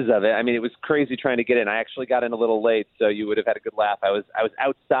pieces of it. I mean, it was crazy trying to get in. I actually got in a little late, so you would have had a good laugh. I was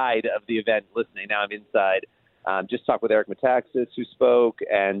outside of the event listening. Now I'm inside. Just talked with Eric Metaxas, who spoke,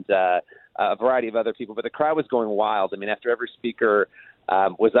 and a variety of other people. But the crowd was going wild. I mean, after every speaker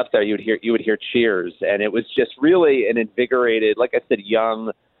was up there, you would hear cheers, and it was just really an invigorated, like I said,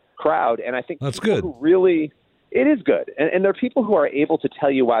 young crowd. And I think that's good. It is good. And there are people who are able to tell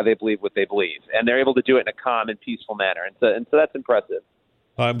you why they believe what they believe, and they're able to do it in a calm and peaceful manner. And so that's impressive.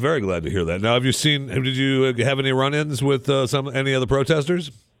 I'm very glad to hear that. Now, did you have any run-ins with any of the protesters?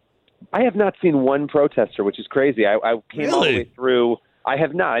 I have not seen one protester, which is crazy. I came all the way through. I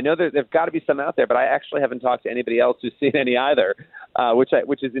have not. I know there's got to be some out there, but I actually haven't talked to anybody else who's seen any either,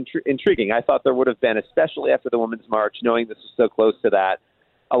 which is intriguing. I thought there would have been, especially after the Women's March, knowing this was so close to that,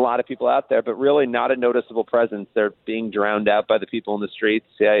 a lot of people out there, but really not a noticeable presence. They're being drowned out by the people in the streets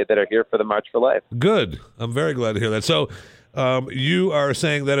that are here for the March for Life. Good. I'm very glad to hear that. So you are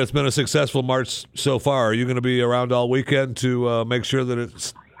saying that it's been a successful march so far. Are you going to be around all weekend to make sure that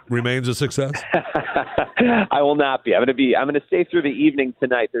it remains a success? I will not be. I'm going to stay through the evening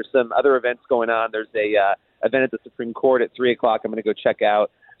tonight. There's some other events going on. There's a event at the Supreme Court at 3:00. I'm going to go check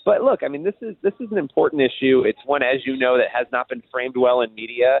out. But look, I mean, this is an important issue. It's one, as you know, that has not been framed well in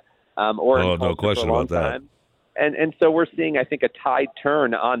media or in no question for a long about time. And so we're seeing, I think, a tide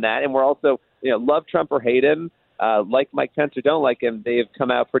turn on that. And we're also, love Trump or hate him, like Mike Pence or don't like him, they have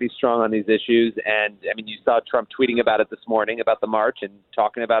come out pretty strong on these issues. And, I mean, you saw Trump tweeting about it this morning, about the march, and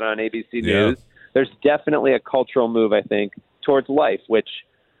talking about it on ABC News. There's definitely a cultural move, I think, towards life, which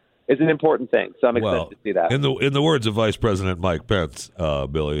is an important thing. So I'm excited to see that. In the words of Vice President Mike Pence,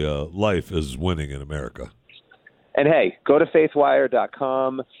 Billy, life is winning in America. And hey, go to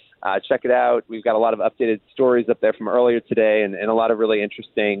faithwire.com. Check it out. We've got a lot of updated stories up there from earlier today and a lot of really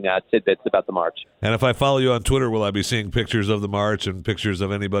interesting tidbits about the march. And if I follow you on Twitter, will I be seeing pictures of the march and pictures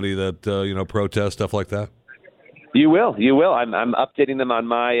of anybody that, protest, stuff like that? You will. I'm updating them on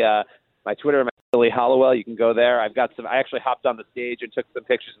my Twitter, Billy Hallowell. You can go there. I actually hopped on the stage and took some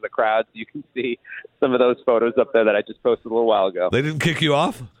pictures of the crowd. So you can see some of those photos up there that I just posted a little while ago. They didn't kick you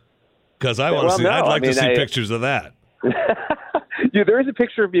off? Because I want to see. No, I'd like to see pictures of that. There is a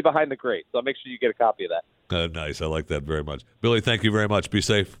picture of me behind the grate, so I'll make sure you get a copy of that. Nice. I like that very much. Billy, thank you very much. Be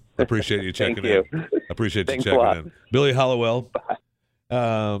safe. I appreciate you checking in. Appreciate you checking in. Billy Hallowell,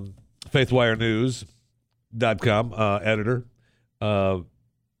 FaithWireNews.com editor.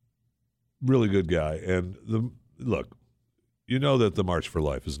 Really good guy. And look, you know that the March for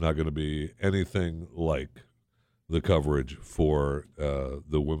Life is not going to be anything like the coverage for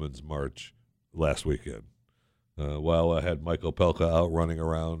the Women's March last weekend. While I had Michael Pelka out running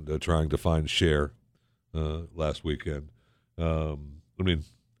around trying to find Cher last weekend. I mean,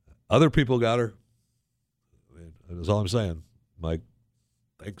 other people got her. I mean, that's all I'm saying. Mike,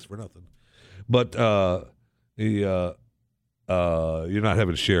 thanks for nothing. But you're not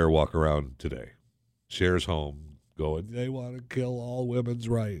having Cher walk around today. Cher's home going, they want to kill all women's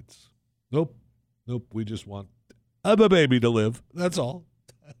rights. Nope. We just want a baby to live. That's all.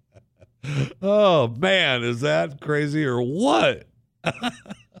 Oh, man, is that crazy or what?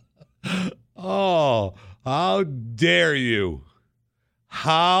 Oh, how dare you?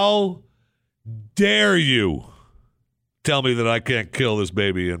 How dare you tell me that I can't kill this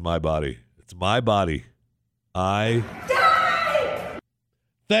baby in my body? It's my body. Die!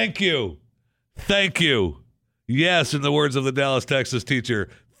 Thank you. Yes, in the words of the Dallas, Texas teacher,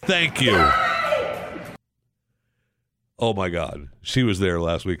 thank you. Die! Oh, my God. She was there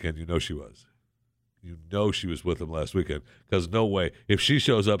last weekend. You know she was. You know she was with him last weekend. Because no way. If she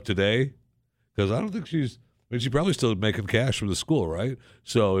shows up today, because I don't think she's probably still making cash from the school, right?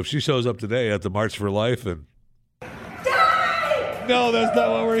 So if she shows up today at the March for Life and... Die! No, that's not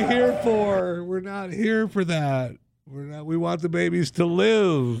what we're here for. We're not here for that. We want the babies to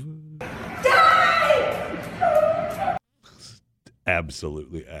live. Die!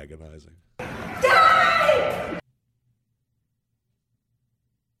 Absolutely agonizing. Die!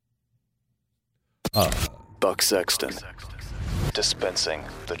 Buck Sexton. Dispensing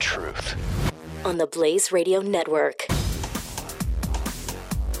the truth. On the Blaze Radio Network.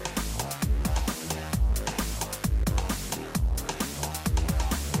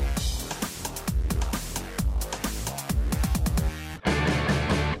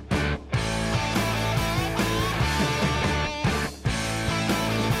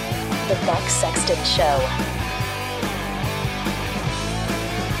 The Buck Sexton Show.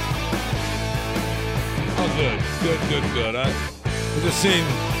 Good. I'm just seeing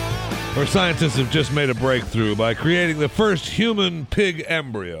where scientists have just made a breakthrough by creating the first human pig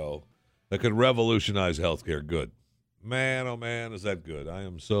embryo that could revolutionize healthcare. Good. Man, oh man, is that good. I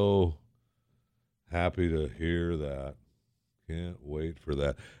am so happy to hear that. Can't wait for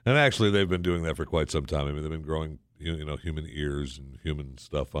that. And actually, they've been doing that for quite some time. I mean, they've been growing, human ears and human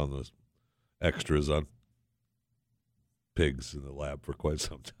stuff on the extras on pigs in the lab for quite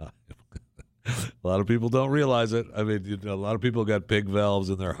some time. A lot of people don't realize it. I mean, a lot of people got pig valves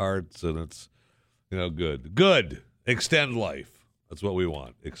in their hearts, and it's, good. Good. Extend life. That's what we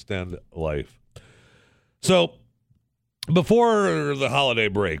want. Extend life. So, before the holiday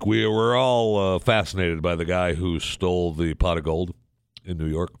break, we were all fascinated by the guy who stole the pot of gold in New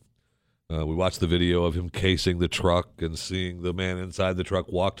York. We watched the video of him casing the truck and seeing the man inside the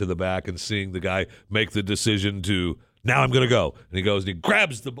truck walk to the back and seeing the guy make the decision to, now I'm going to go. And he goes and he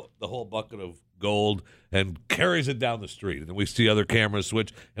grabs the whole bucket of gold and carries it down the street. And then we see other cameras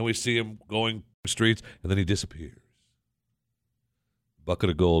switch and we see him going streets and then he disappears. Bucket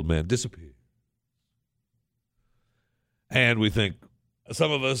of gold, man, disappears. And we think,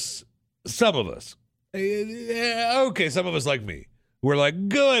 some of us, okay, some of us like me, we're like,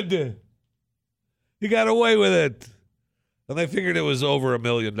 good, you got away with it. And they figured it was over $1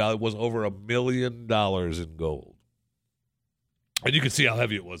 million. It was over $1 million in gold. And you could see how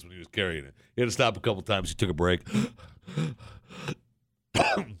heavy it was when he was carrying it. He had to stop a couple times. He took a break.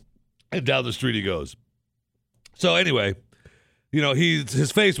 And down the street he goes. So anyway,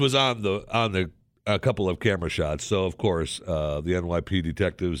 his face was on the a couple of camera shots. So of course, the NYPD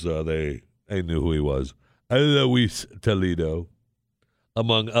detectives they knew who he was. Luis Toledo,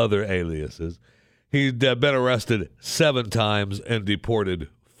 among other aliases. He'd been arrested 7 times and deported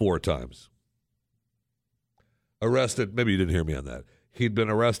 4 times. Arrested, maybe you didn't hear me on that. He'd been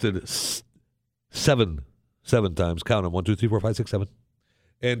arrested seven times. Count them, 1, 2, 3, 4, 5, 6, 7.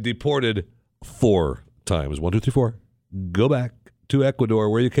 And deported 4 times. 1, 2, 3, 4. Go back to Ecuador,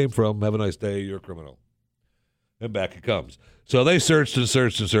 where you came from. Have a nice day. You're a criminal. And back he comes. So they searched and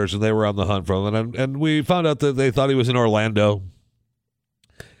searched and searched, and they were on the hunt for him. And we found out that they thought he was in Orlando.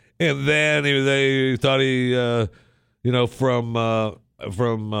 And then they thought he, from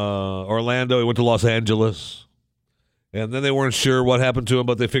Orlando, he went to Los Angeles. And then they weren't sure what happened to him,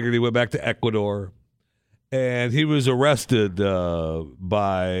 but they figured he went back to Ecuador. And he was arrested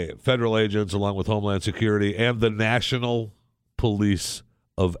by federal agents along with Homeland Security and the National Police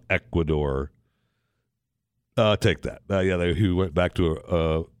of Ecuador. Take that. He went back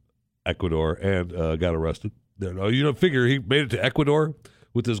to Ecuador and got arrested. Figure he made it to Ecuador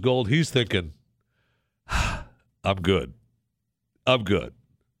with his gold. He's thinking, I'm good.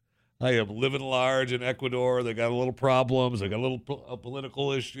 I am living large in Ecuador. They got a little problems. They got a little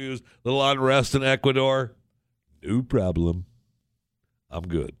political issues, a little unrest in Ecuador. No problem. I'm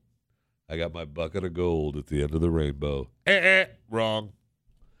good. I got my bucket of gold at the end of the rainbow. Wrong.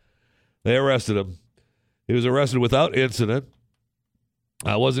 They arrested him. He was arrested without incident.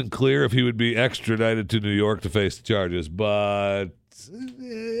 I wasn't clear if he would be extradited to New York to face the charges, but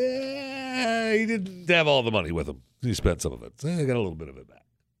he didn't have all the money with him. He spent some of it. So he got a little bit of it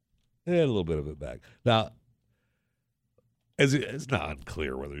back. Now, it's not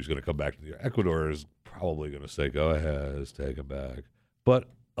unclear whether he's going to come back to New York. Ecuador is probably going to say, go ahead, let's take him back. But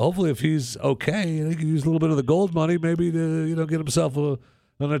hopefully if he's okay, he can use a little bit of the gold money maybe to, get himself an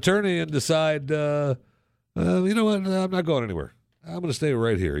attorney and decide, you know what, I'm not going anywhere. I'm going to stay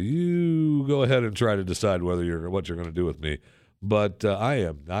right here. You go ahead and try to decide what you're going to do with me. But I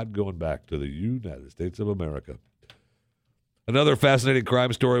am not going back to the United States of America. Another fascinating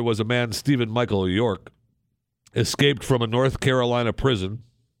crime story was a man, Stephen Michael York, escaped from a North Carolina prison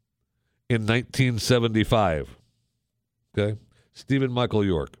in 1975. Okay? Stephen Michael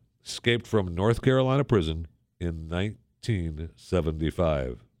York escaped from North Carolina prison in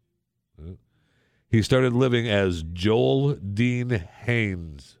 1975. He started living as Joel Dean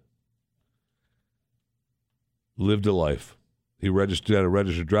Haynes. Lived a life. He had a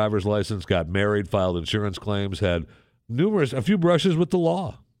registered driver's license, got married, filed insurance claims, had a few brushes with the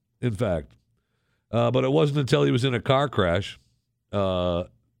law, in fact. But it wasn't until he was in a car crash that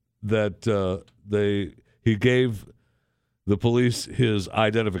he gave the police his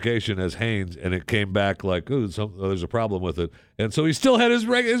identification as Haynes, and it came back like, there's a problem with it. And so he still had his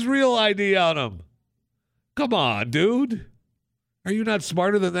real ID on him. Come on, dude. Are you not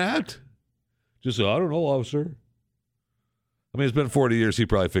smarter than that? Just say, I don't know, officer. I mean, it's been 40 years. He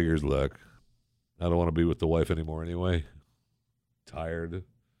probably figures, look, I don't want to be with the wife anymore anyway. I'm tired.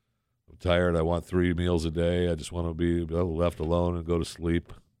 I want 3 meals a day. I just want to be left alone and go to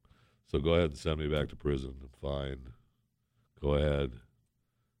sleep. So go ahead and send me back to prison. I'm fine. Go ahead.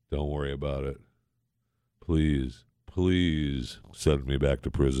 Don't worry about it. Please send me back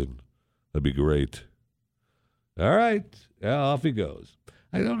to prison. That'd be great. All right. Yeah, off he goes.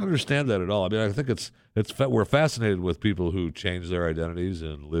 I don't understand that at all. I mean, I think we're fascinated with people who change their identities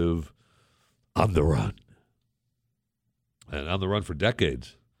and live on the run. And on the run for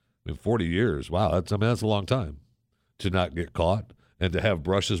decades. I mean, 40 years. Wow, that's a long time to not get caught and to have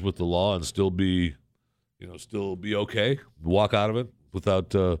brushes with the law and still be okay, walk out of it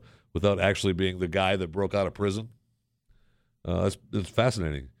without actually being the guy that broke out of prison. It's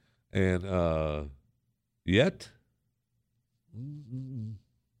fascinating. And yet,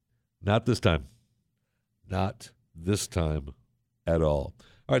 not this time. Not this time at all.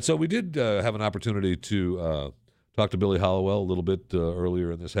 All right, so we did have an opportunity to talk to Billy Hallowell a little bit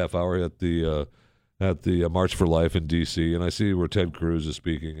earlier in this half hour at the March for Life in D.C., and I see where Ted Cruz is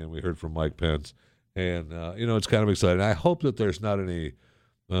speaking, and we heard from Mike Pence, and it's kind of exciting. I hope that there's not any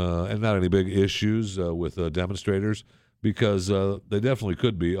big issues with demonstrators, because they definitely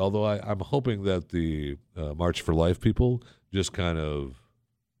could be. Although I'm hoping that the March for Life people just kind of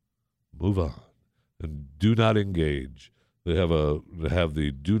move on and do not engage. They have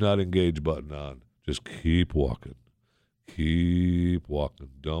the do not engage button on. Just keep walking. Keep walking.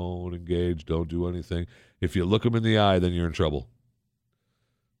 Don't engage. Don't do anything. If you look them in the eye, then you're in trouble.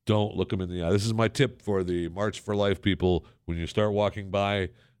 Don't look them in the eye. This is my tip for the March for Life people. When you start walking by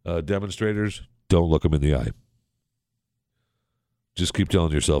demonstrators, don't look them in the eye. Just keep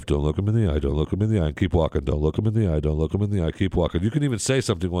telling yourself, don't look them in the eye, don't look them in the eye, and keep walking. Don't look them in the eye, don't look them in the eye, keep walking. You can even say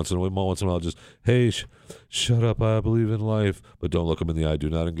something once in a while, just, hey, shut up, I believe in life. But don't look them in the eye, do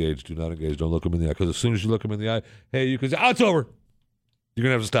not engage, don't look them in the eye. Because as soon as you look them in the eye, hey, you can say, it's over. You're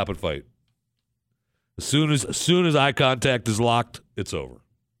going to have to stop and fight. As soon as eye contact is locked, it's over.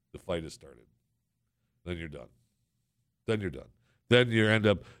 The fight has started. Then you're done. Then you end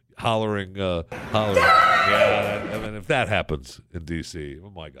up hollering. Yeah, I mean, if that happens in D.C.,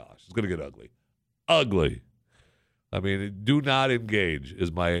 oh my gosh, it's going to get ugly. Ugly. I mean, do not engage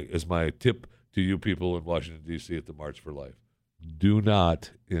is my tip to you people in Washington, D.C. at the March for Life. Do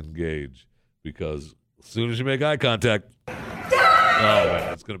not engage, because as soon as you make eye contact, oh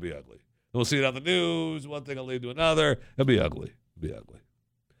man, it's going to be ugly. And we'll see it on the news. One thing will lead to another. It'll be ugly.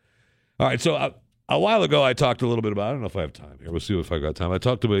 All right, so a while ago I talked a little bit about, I don't know if I have time here. We'll see if I got time. I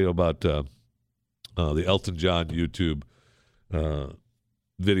talked about the Elton John YouTube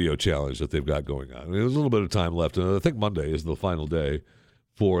video challenge that they've got going on. I mean, there's a little bit of time left, and I think Monday is the final day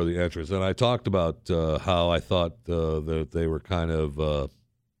for the entrance. And I talked about how I thought that they were kind of,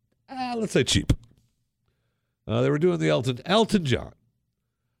 let's say, cheap. They were doing the Elton John,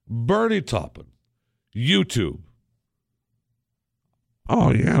 Bernie Taupin, YouTube.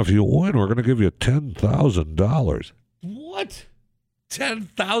 Oh, yeah, if you win, we're going to give you $10,000. What?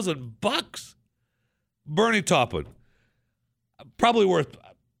 $10,000? Bernie Taupin, probably worth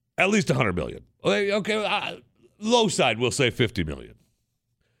at least $100 million. Okay, low side, we'll say $50 million.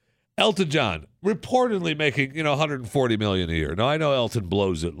 Elton John, reportedly making, $140 million a year. Now, I know Elton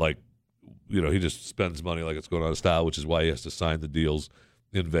blows it like, he just spends money like it's going out of style, which is why he has to sign the deals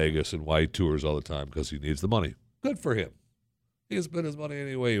in Vegas and why he tours all the time, because he needs the money. Good for him. He can spend his money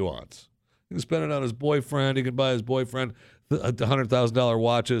any way he wants. He can spend it on his boyfriend. He can buy his boyfriend the $100,000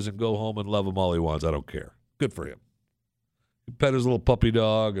 watches and go home and love him all he wants. I don't care. Good for him. He can pet his little puppy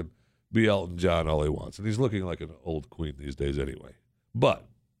dog and be Elton John all he wants. And he's looking like an old queen these days anyway. But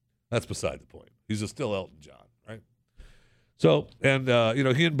that's beside the point. He's still Elton John, right? So, and,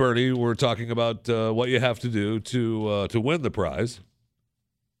 he and Bernie were talking about what you have to do to win the prize.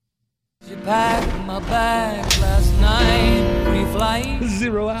 She packed my bag last night, pre-flight.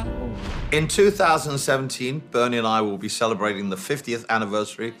 0 hour. In 2017, Bernie and I will be celebrating the 50th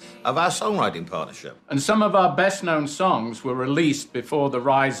anniversary of our songwriting partnership. And some of our best-known songs were released before the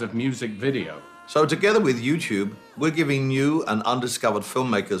rise of music video. So together with YouTube, we're giving new and undiscovered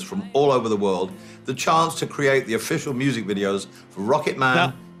filmmakers from all over the world the chance to create the official music videos for Rocket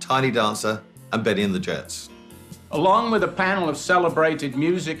Man, Tiny Dancer, and Benny and the Jets. Along with a panel of celebrated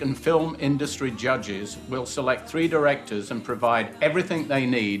music and film industry judges, we'll select 3 directors and provide everything they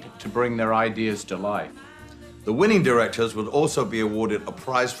need to bring their ideas to life. The winning directors would also be awarded a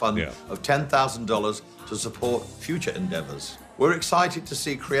prize fund of $10,000 to support future endeavors. We're excited to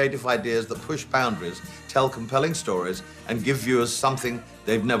see creative ideas that push boundaries, tell compelling stories, and give viewers something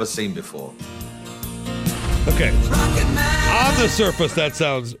they've never seen before. Okay. On the surface, that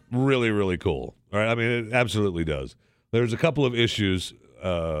sounds really, really cool. All right. I mean, it absolutely does. There's a couple of issues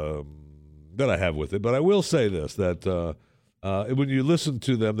that I have with it, but I will say this, that when you listen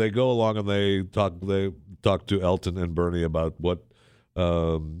to them, they go along and they talk to Elton and Bernie about what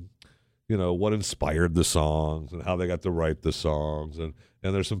what inspired the songs and how they got to write the songs, and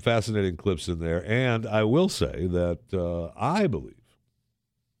there's some fascinating clips in there. And I will say that I believe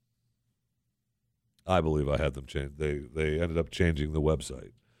I had them change. They ended up changing the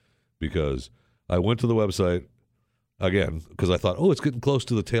website, because I went to the website again because I thought, it's getting close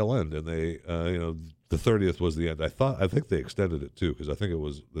to the tail end, and they, the 30th was the end. I think they extended it too, because I think it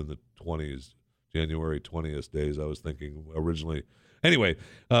was in the 20s, January 20th days. I was thinking originally. Anyway,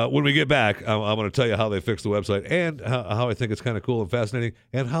 when we get back, I'm going to tell you how they fixed the website, and how I think it's kind of cool and fascinating,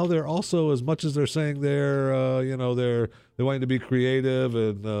 and how they're also, as much as they're saying they're wanting to be creative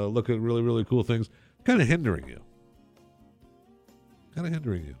and look at really, really cool things, kind of hindering you.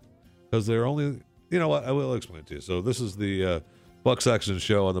 Because they're only, I will explain it to you. So this is the Buck Sexton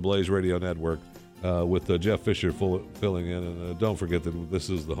Show on the Blaze Radio Network with Jeff Fisher filling in. And don't forget that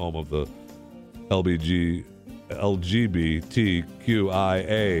this is the home of the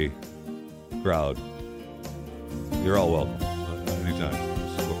LGBTQIA crowd. You're all welcome. Anytime.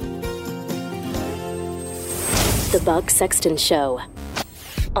 The Buck Sexton Show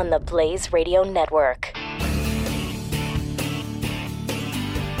on the Blaze Radio Network.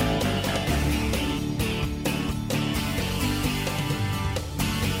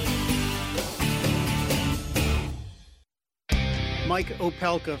 Mike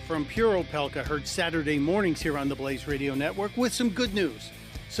Opelka from Pure Opelka heard Saturday mornings here on the Blaze Radio Network with some good news,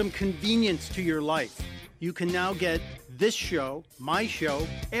 some convenience to your life. You can now get this show, my show,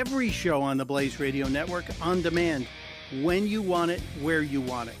 every show on the Blaze Radio Network on demand, when you want it, where you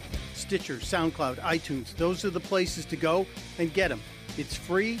want it. Stitcher, SoundCloud, iTunes, those are the places to go and get them. It's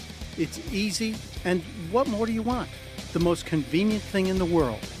free, it's easy, and what more do you want? The most convenient thing in the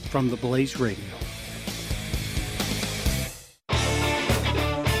world from the Blaze Radio.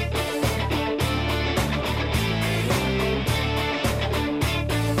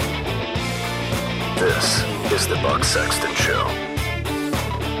 This is the Buck Sexton Show.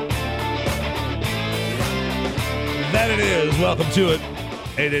 That it is. Welcome to it.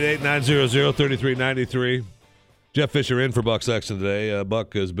 888-900-3393. Jeff Fisher in for Buck Sexton today.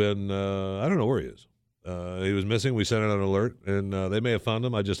 Buck has been, I don't know where he is. He was missing. We sent out an alert, and they may have found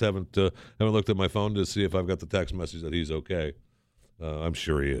him. I just haven't looked at my phone to see if I've got the text message that he's okay. I'm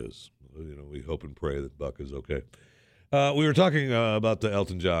sure he is. We hope and pray that Buck is okay. We were talking about the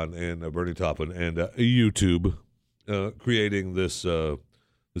Elton John and Bernie Taupin and YouTube creating this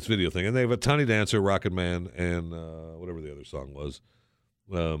this video thing, and they have a Tiny Dancer, Rocket Man, and whatever the other song was.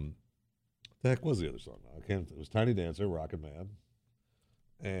 The heck was the other song? It was Tiny Dancer, Rocket Man,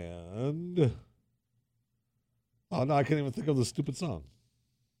 and I can't even think of the stupid song.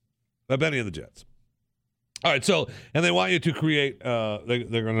 Benny and the Jets. All right, so and they want you to create. They're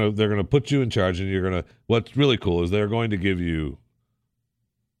gonna put you in charge, and you're gonna. What's really cool is they're going to give you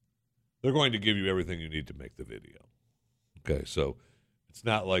everything you need to make the video. Okay, so it's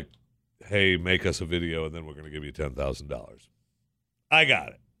not like, hey, make us a video, and then we're going to give you $10,000. I got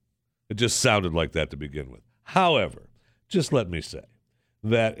it. It just sounded like that to begin with. However, just let me say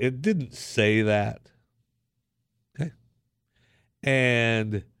that it didn't say that. Okay,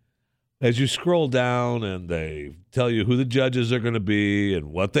 and as you scroll down and they tell you who the judges are going to be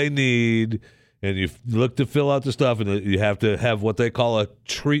and what they need, and you look to fill out the stuff, and you have to have what they call a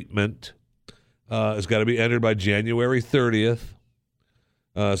treatment. It's got to be entered by January 30th.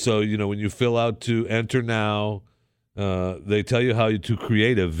 So, when you fill out to enter now, they tell you how to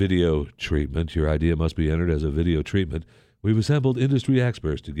create a video treatment. Your idea must be entered as a video treatment. We've assembled industry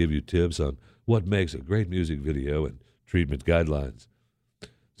experts to give you tips on what makes a great music video and treatment guidelines.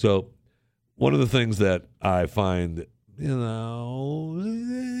 So, one of the things that I find,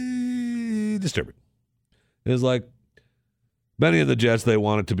 disturbing is like Benny and the Jets, they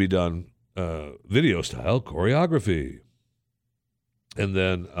want it to be done video style choreography. And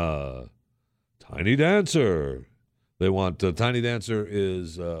then Tiny Dancer. They want Tiny Dancer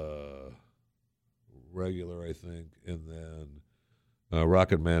is regular, I think, and then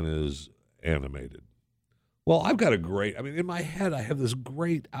Rocket Man is animated. Well, I've got in my head, I have this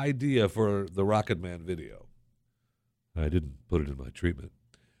great idea for the Rocket Man video. I didn't put it in my treatment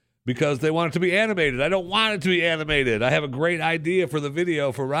because they want it to be animated. I don't want it to be animated. I have a great idea for the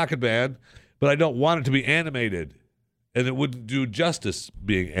video for Rocket Man, but I don't want it to be animated, and it wouldn't do justice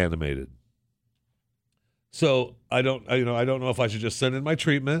being animated. So I don't know if I should just send in my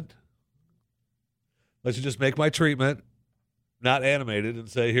treatment. I should just make my treatment not animated and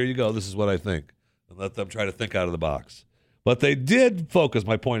say, here you go, this is what I think. And let them try to think out of the box. But they did focus.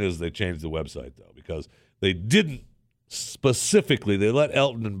 My point is they changed the website, though, because they didn't specifically. They let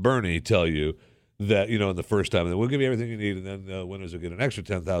Elton and Bernie tell you that, in the first time, that we'll give you everything you need, and then winners will get an extra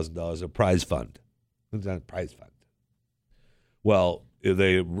 $10,000, a prize fund. Prize fund. Well,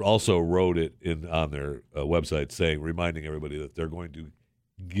 they also wrote it on their website reminding everybody that they're going to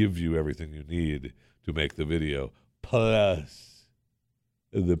give you everything you need to make the video, plus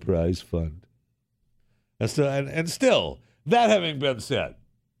the prize fund. And still, that having been said,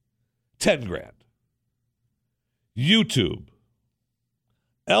 $10,000. YouTube.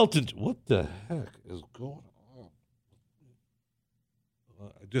 Elton, what the heck is going on?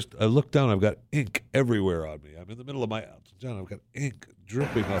 I look down, I've got ink everywhere on me. I'm in the middle of my Elton John, I've got ink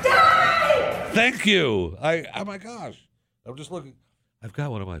dripping off. Thank you. Oh my gosh. I'm just looking. I've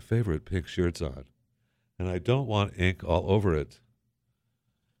got one of my favorite pink shirts on, and I don't want ink all over it.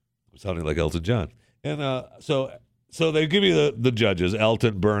 I'm sounding like Elton John. And so they give you the judges,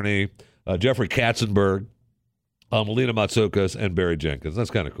 Elton, Bernie, Jeffrey Katzenberg, Melina Matsoukas, and Barry Jenkins. That's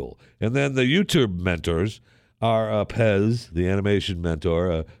kind of cool. And then the YouTube mentors are Pez, the animation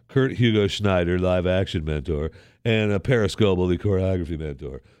mentor, Kurt Hugo Schneider, live action mentor, and Paris Goebel, the choreography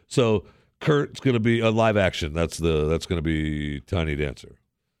mentor. So Kurt's going to be a live action. That's going to be Tiny Dancer,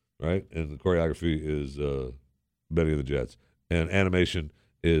 right? And the choreography is Benny and the Jets, and animation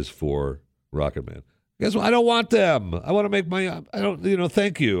is for Rocket Man. Guess what? I don't want them. I want to make my own. I don't,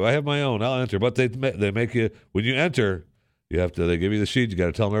 thank you. I have my own. I'll enter. But they make you, when you enter, they give you the sheet. You got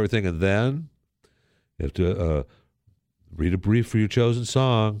to tell them everything. And then you have to read a brief for your chosen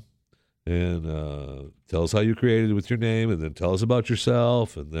song and tell us how you created it with your name, and then tell us about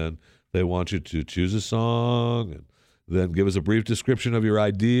yourself. And then they want you to choose a song and then give us a brief description of your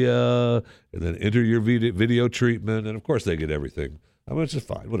idea, and then enter your video treatment. And, of course, they get everything. I mean, it's just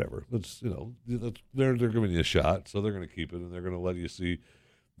fine, whatever. It's, they're giving you a shot, so they're going to keep it, and they're going to let you see,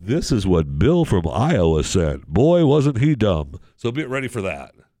 this is what Bill from Iowa said. Boy, wasn't he dumb. So be ready for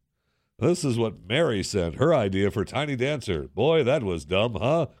that. This is what Mary said, her idea for Tiny Dancer. Boy, that was dumb,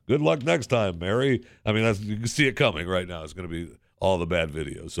 huh? Good luck next time, Mary. I mean, you can see it coming right now. It's going to be all the bad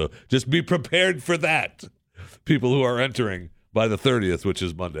videos. So just be prepared for that, people who are entering by the 30th, which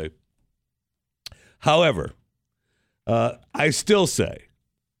is Monday. However, I still say,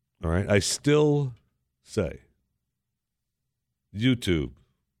 all right, YouTube,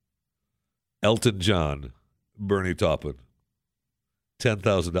 Elton John, Bernie Taupin,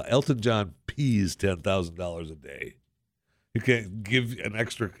 $10,000. Elton John pees $10,000 a day. You can't give an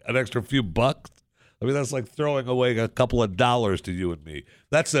extra few bucks. I mean, that's like throwing away a couple of dollars to you and me.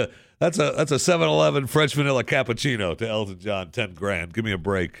 That's a 7-Eleven French vanilla cappuccino to Elton John, $10,000. Give me a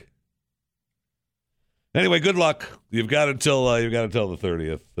break. Anyway, good luck. You've got until the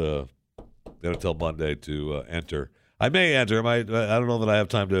 30th. Got until Monday to enter. I may enter. I don't know that I have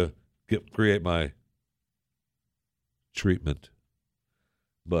time to create my treatment.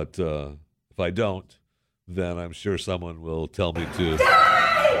 But if I don't, then I'm sure someone will tell me to.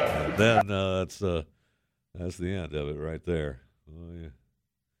 And then that's the end of it right there. Oh, yeah.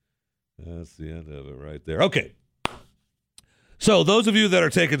 That's the end of it right there. Okay. So those of you that are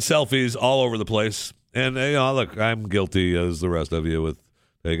taking selfies all over the place, and look, I'm guilty as the rest of you with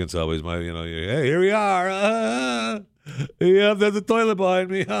taking selfies. Hey, here we are. Yeah, there's a toilet behind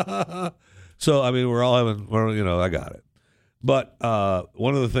me. So, I mean, I got it. But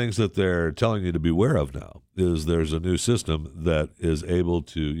one of the things that they're telling you to beware of now is there's a new system that is able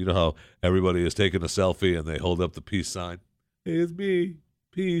to, you know how everybody is taking a selfie and they hold up the peace sign? Hey, it's me.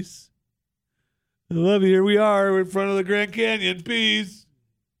 Peace. I love you. Here we are. We're in front of the Grand Canyon. Peace.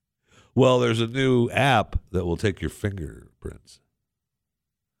 Well, there's a new app that will take your fingerprints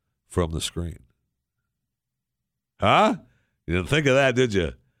from the screen. Huh? You didn't think of that, did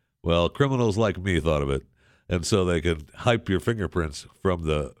you? Well, criminals like me thought of it. And so they can hype your fingerprints from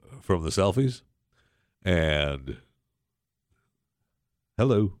the selfies. And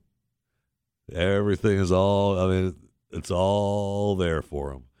hello. Everything is it's all there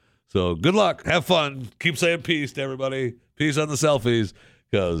for them. So good luck. Have fun. Keep saying peace to everybody. Peace on the selfies.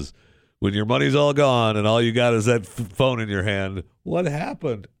 Because when your money's all gone and all you got is that phone in your hand, what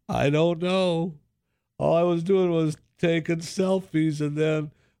happened? I don't know. All I was doing was taking selfies, and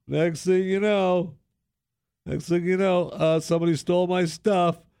then next thing you know, somebody stole my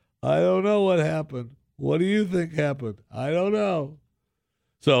stuff. I don't know what happened. What do you think happened? I don't know.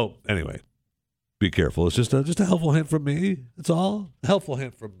 So anyway, be careful. It's just a helpful hint from me. That's all. A helpful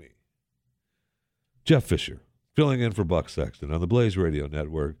hint from me. Jeff Fisher, filling in for Buck Sexton on the Blaze Radio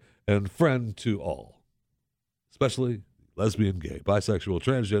Network, and friend to all, especially lesbian, gay, bisexual,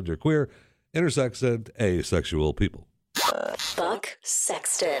 transgender, queer, intersex, and asexual people. Buck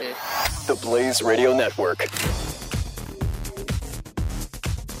Sexton. The Blaze Radio Network.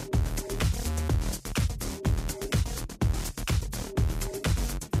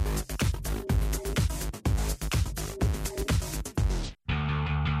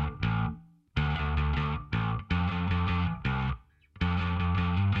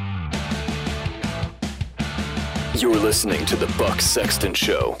 You're listening to The Buck Sexton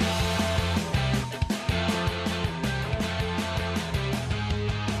Show.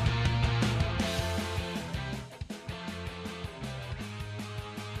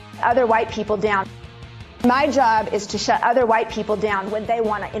 Other white people down. My job is to shut other white people down when they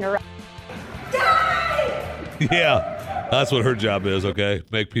want to interrupt. Yeah, that's what her job is, okay?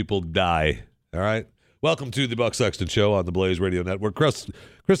 Make people die, all right? Welcome to the Buck Sexton Show on the Blaze Radio Network. Chris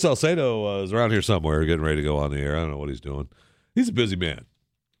Salcedo is around here somewhere getting ready to go on the air. I don't know what he's doing. He's a busy man.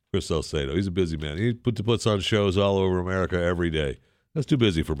 Chris Salcedo, he's a busy man. He puts on shows all over America every day. That's too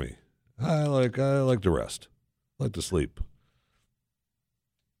busy for me. I like to rest. I like to sleep.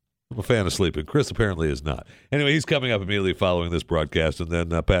 I'm a fan of sleeping. Chris apparently is not. Anyway, he's coming up immediately following this broadcast, and then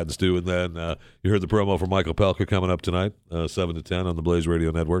Pat and Stu, and then you heard the promo from Michael Pelka coming up tonight, 7 to 10 on the Blaze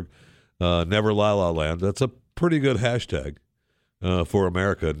Radio Network. Never La La Land. That's a pretty good hashtag for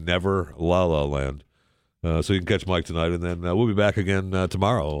America, Never La La Land. So you can catch Mike tonight, and then we'll be back again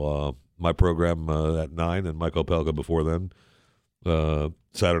tomorrow. My program at 9, and Michael Pelka before then.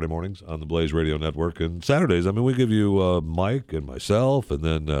 Saturday mornings on the Blaze Radio Network. And Saturdays, we give you Mike and myself, and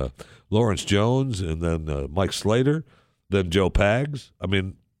then Lawrence Jones, and then Mike Slater, then Joe Pags.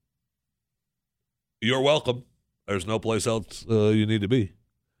 You're welcome. There's no place else you need to be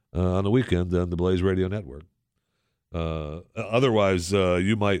on the weekend than the Blaze Radio Network. Otherwise,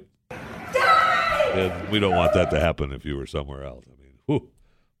 you might... And we don't want that to happen if you were somewhere else.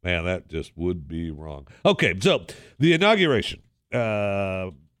 Man, that just would be wrong. Okay, so the inauguration.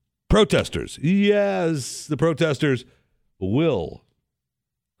 Protesters. Yes, the protesters will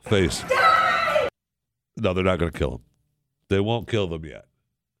face... No, they're not going to kill them. They won't kill them yet.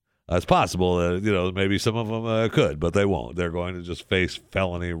 It's possible that, maybe some of them could, but they won't. They're going to just face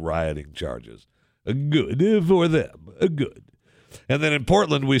felony rioting charges. Good for them. Good. And then in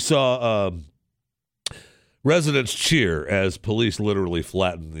Portland, we saw residents cheer as police literally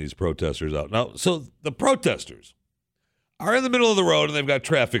flatten these protesters out. Now, so the protesters are in the middle of the road and they've got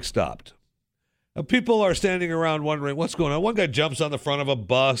traffic stopped. Now, people are standing around wondering what's going on. One guy jumps on the front of a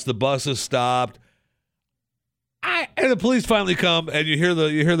bus. The bus is stopped. And the police finally come, and you hear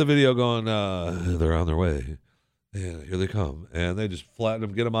the video going, they're on their way. Yeah, here they come. And they just flatten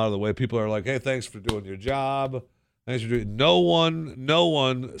them, get them out of the way. People are like, hey, thanks for doing your job. Thanks for doing. No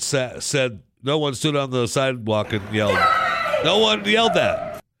one said, no one stood on the sidewalk and yelled. No one yelled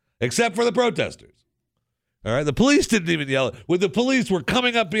that, except for the protesters. All right? The police didn't even yell. When the police were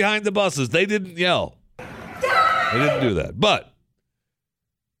coming up behind the buses, they didn't yell. They didn't do that. But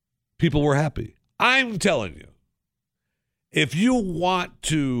people were happy. I'm telling you, if you want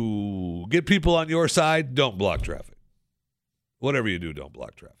to get people on your side, don't block traffic. Whatever you do, don't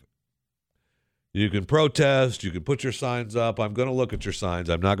block traffic. You can protest. You can put your signs up. I'm going to look at your signs.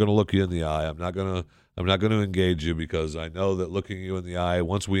 I'm not going to look you in the eye. I'm not going to engage you because I know that looking you in the eye,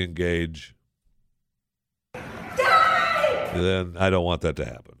 once we engage, then I don't want that to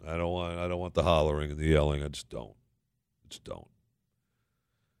happen. I don't want the hollering and the yelling. I just don't.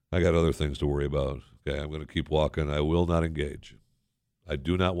 I got other things to worry about. Okay, I'm going to keep walking. I will not engage. I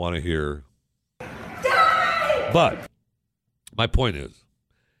do not want to hear. But my point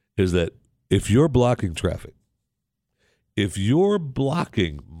is that if you're blocking traffic, if you're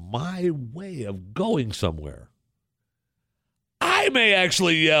blocking my way of going somewhere, I may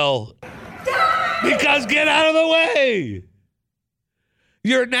actually yell, because get out of the way.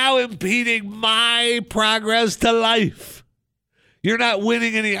 You're now impeding my progress to life. You're not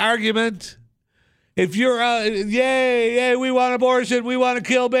winning any argument. If you're, yay, we want abortion, we want to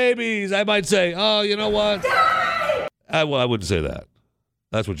kill babies, I might say, oh, you know what? I wouldn't say that.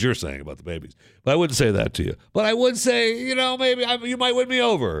 That's what you're saying about the babies. But I wouldn't say that to you. But I would say, maybe you might win me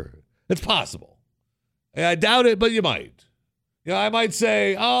over. It's possible. I doubt it, but you might. I might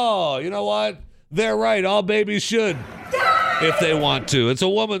say, oh, you know what? They're right. All babies should if they want to. It's a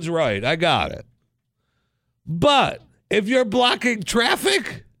woman's right. I got it. But if you're blocking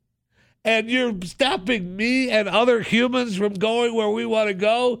traffic and you're stopping me and other humans from going where we want to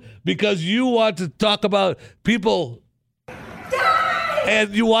go because you want to talk about people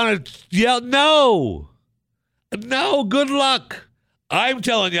and you want to yell, no, good luck. I'm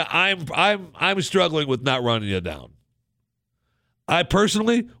telling you, I'm struggling with not running you down. I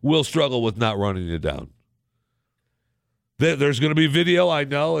personally will struggle with not running you down. There's going to be video, I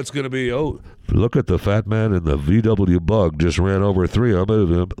know. It's going to be, oh, look at the fat man in the VW Bug just ran over three of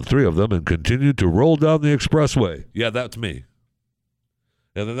them and continued to roll down the expressway. Yeah, that's me.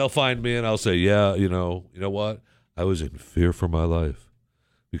 And then they'll find me and I'll say, yeah, you know what? I was in fear for my life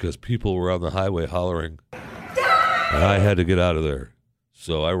because people were on the highway hollering and I had to get out of there.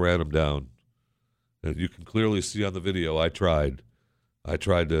 So I ran them down. And you can clearly see on the video, I was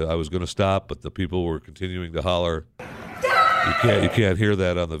going to stop, but the people were continuing to holler. You can't hear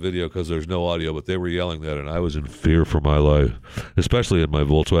that on the video because there's no audio, but they were yelling that, and I was in fear for my life, especially in my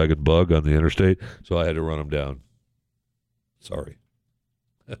Volkswagen Bug on the interstate, so I had to run them down. Sorry.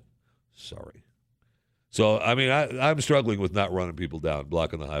 Sorry. So, I'm struggling with not running people down,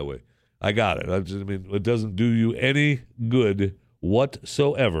 blocking the highway. I got it. It doesn't do you any good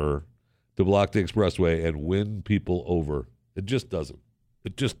whatsoever to block the expressway and win people over. It just doesn't.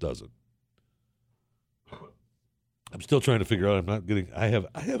 I'm still trying to figure out. I have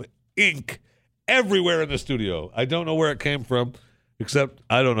ink everywhere in the studio. I don't know where it came from, except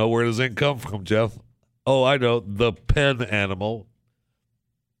I don't know where does ink come from, Jeff. Oh, I know, the pen animal.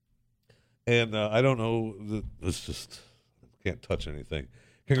 And I don't know. It's just can't touch anything.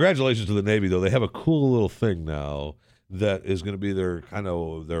 Congratulations to the Navy, though. They have a cool little thing now that is going to be their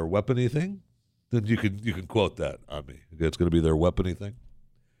weapony thing. Then you can quote that on me. It's going to be their weapony thing.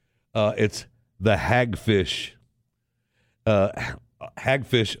 It's the hagfish.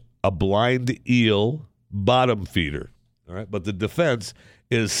 Hagfish, a blind eel bottom feeder. All right, but the defense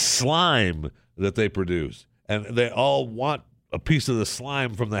is slime that they produce, and they all want a piece of the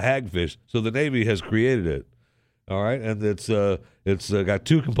slime from the hagfish. So the Navy has created it. All right, and it's got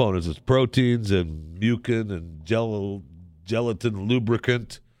two components: it's proteins and mucin and gelatin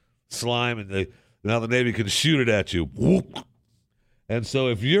lubricant slime, and now the Navy can shoot it at you. Whoop. And so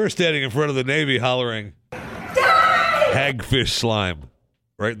if you're standing in front of the Navy hollering hagfish slime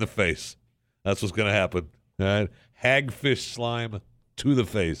right in the face, that's what's going to happen. All right? Hagfish slime to the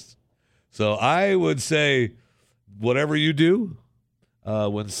face. So I would say whatever you do,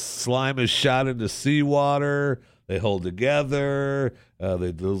 when slime is shot into seawater, they hold together,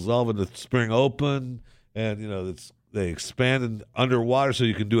 they dissolve into spring open, and they expand underwater so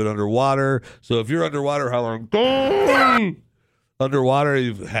you can do it underwater. So if you're underwater hollering, underwater,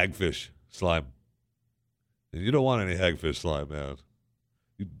 you've hagfish slime. And you don't want any hagfish slime, man.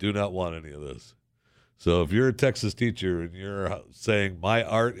 You do not want any of this. So if you're a Texas teacher and you're saying my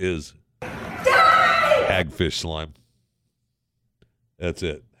art is hagfish slime, that's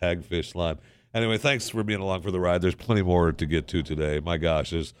it, hagfish slime. Anyway, thanks for being along for the ride. There's plenty more to get to today. My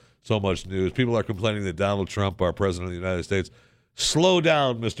gosh, there's so much news. People are complaining that Donald Trump, our president of the United States, slow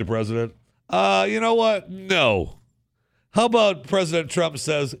down, Mr. President. You know what? No. How about President Trump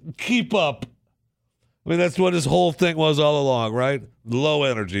says, keep up? mean, that's what his whole thing was all along, right? Low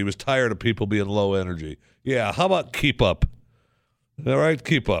energy. He was tired of people being low energy. Yeah, how about keep up? All right,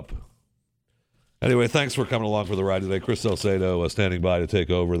 keep up. Anyway, thanks for coming along for the ride today. Chris Salcedo standing by to take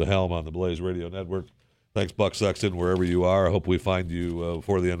over the helm on the Blaze Radio Network. Thanks, Buck Sexton, wherever you are. I hope we find you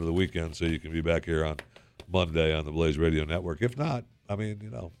before the end of the weekend so you can be back here on Monday on the Blaze Radio Network. If not, I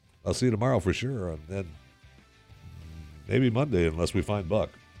mean, I'll see you tomorrow for sure, and then maybe Monday unless we find Buck.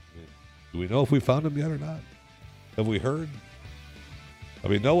 I mean, do we know if we found him yet or not? Have we heard? I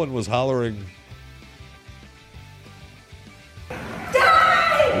mean, no one was hollering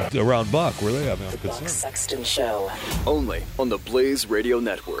around Buck, were they? I mean, I'm concerned. Buck Sexton Show. Only on the Blaze Radio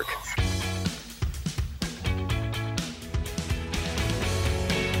Network.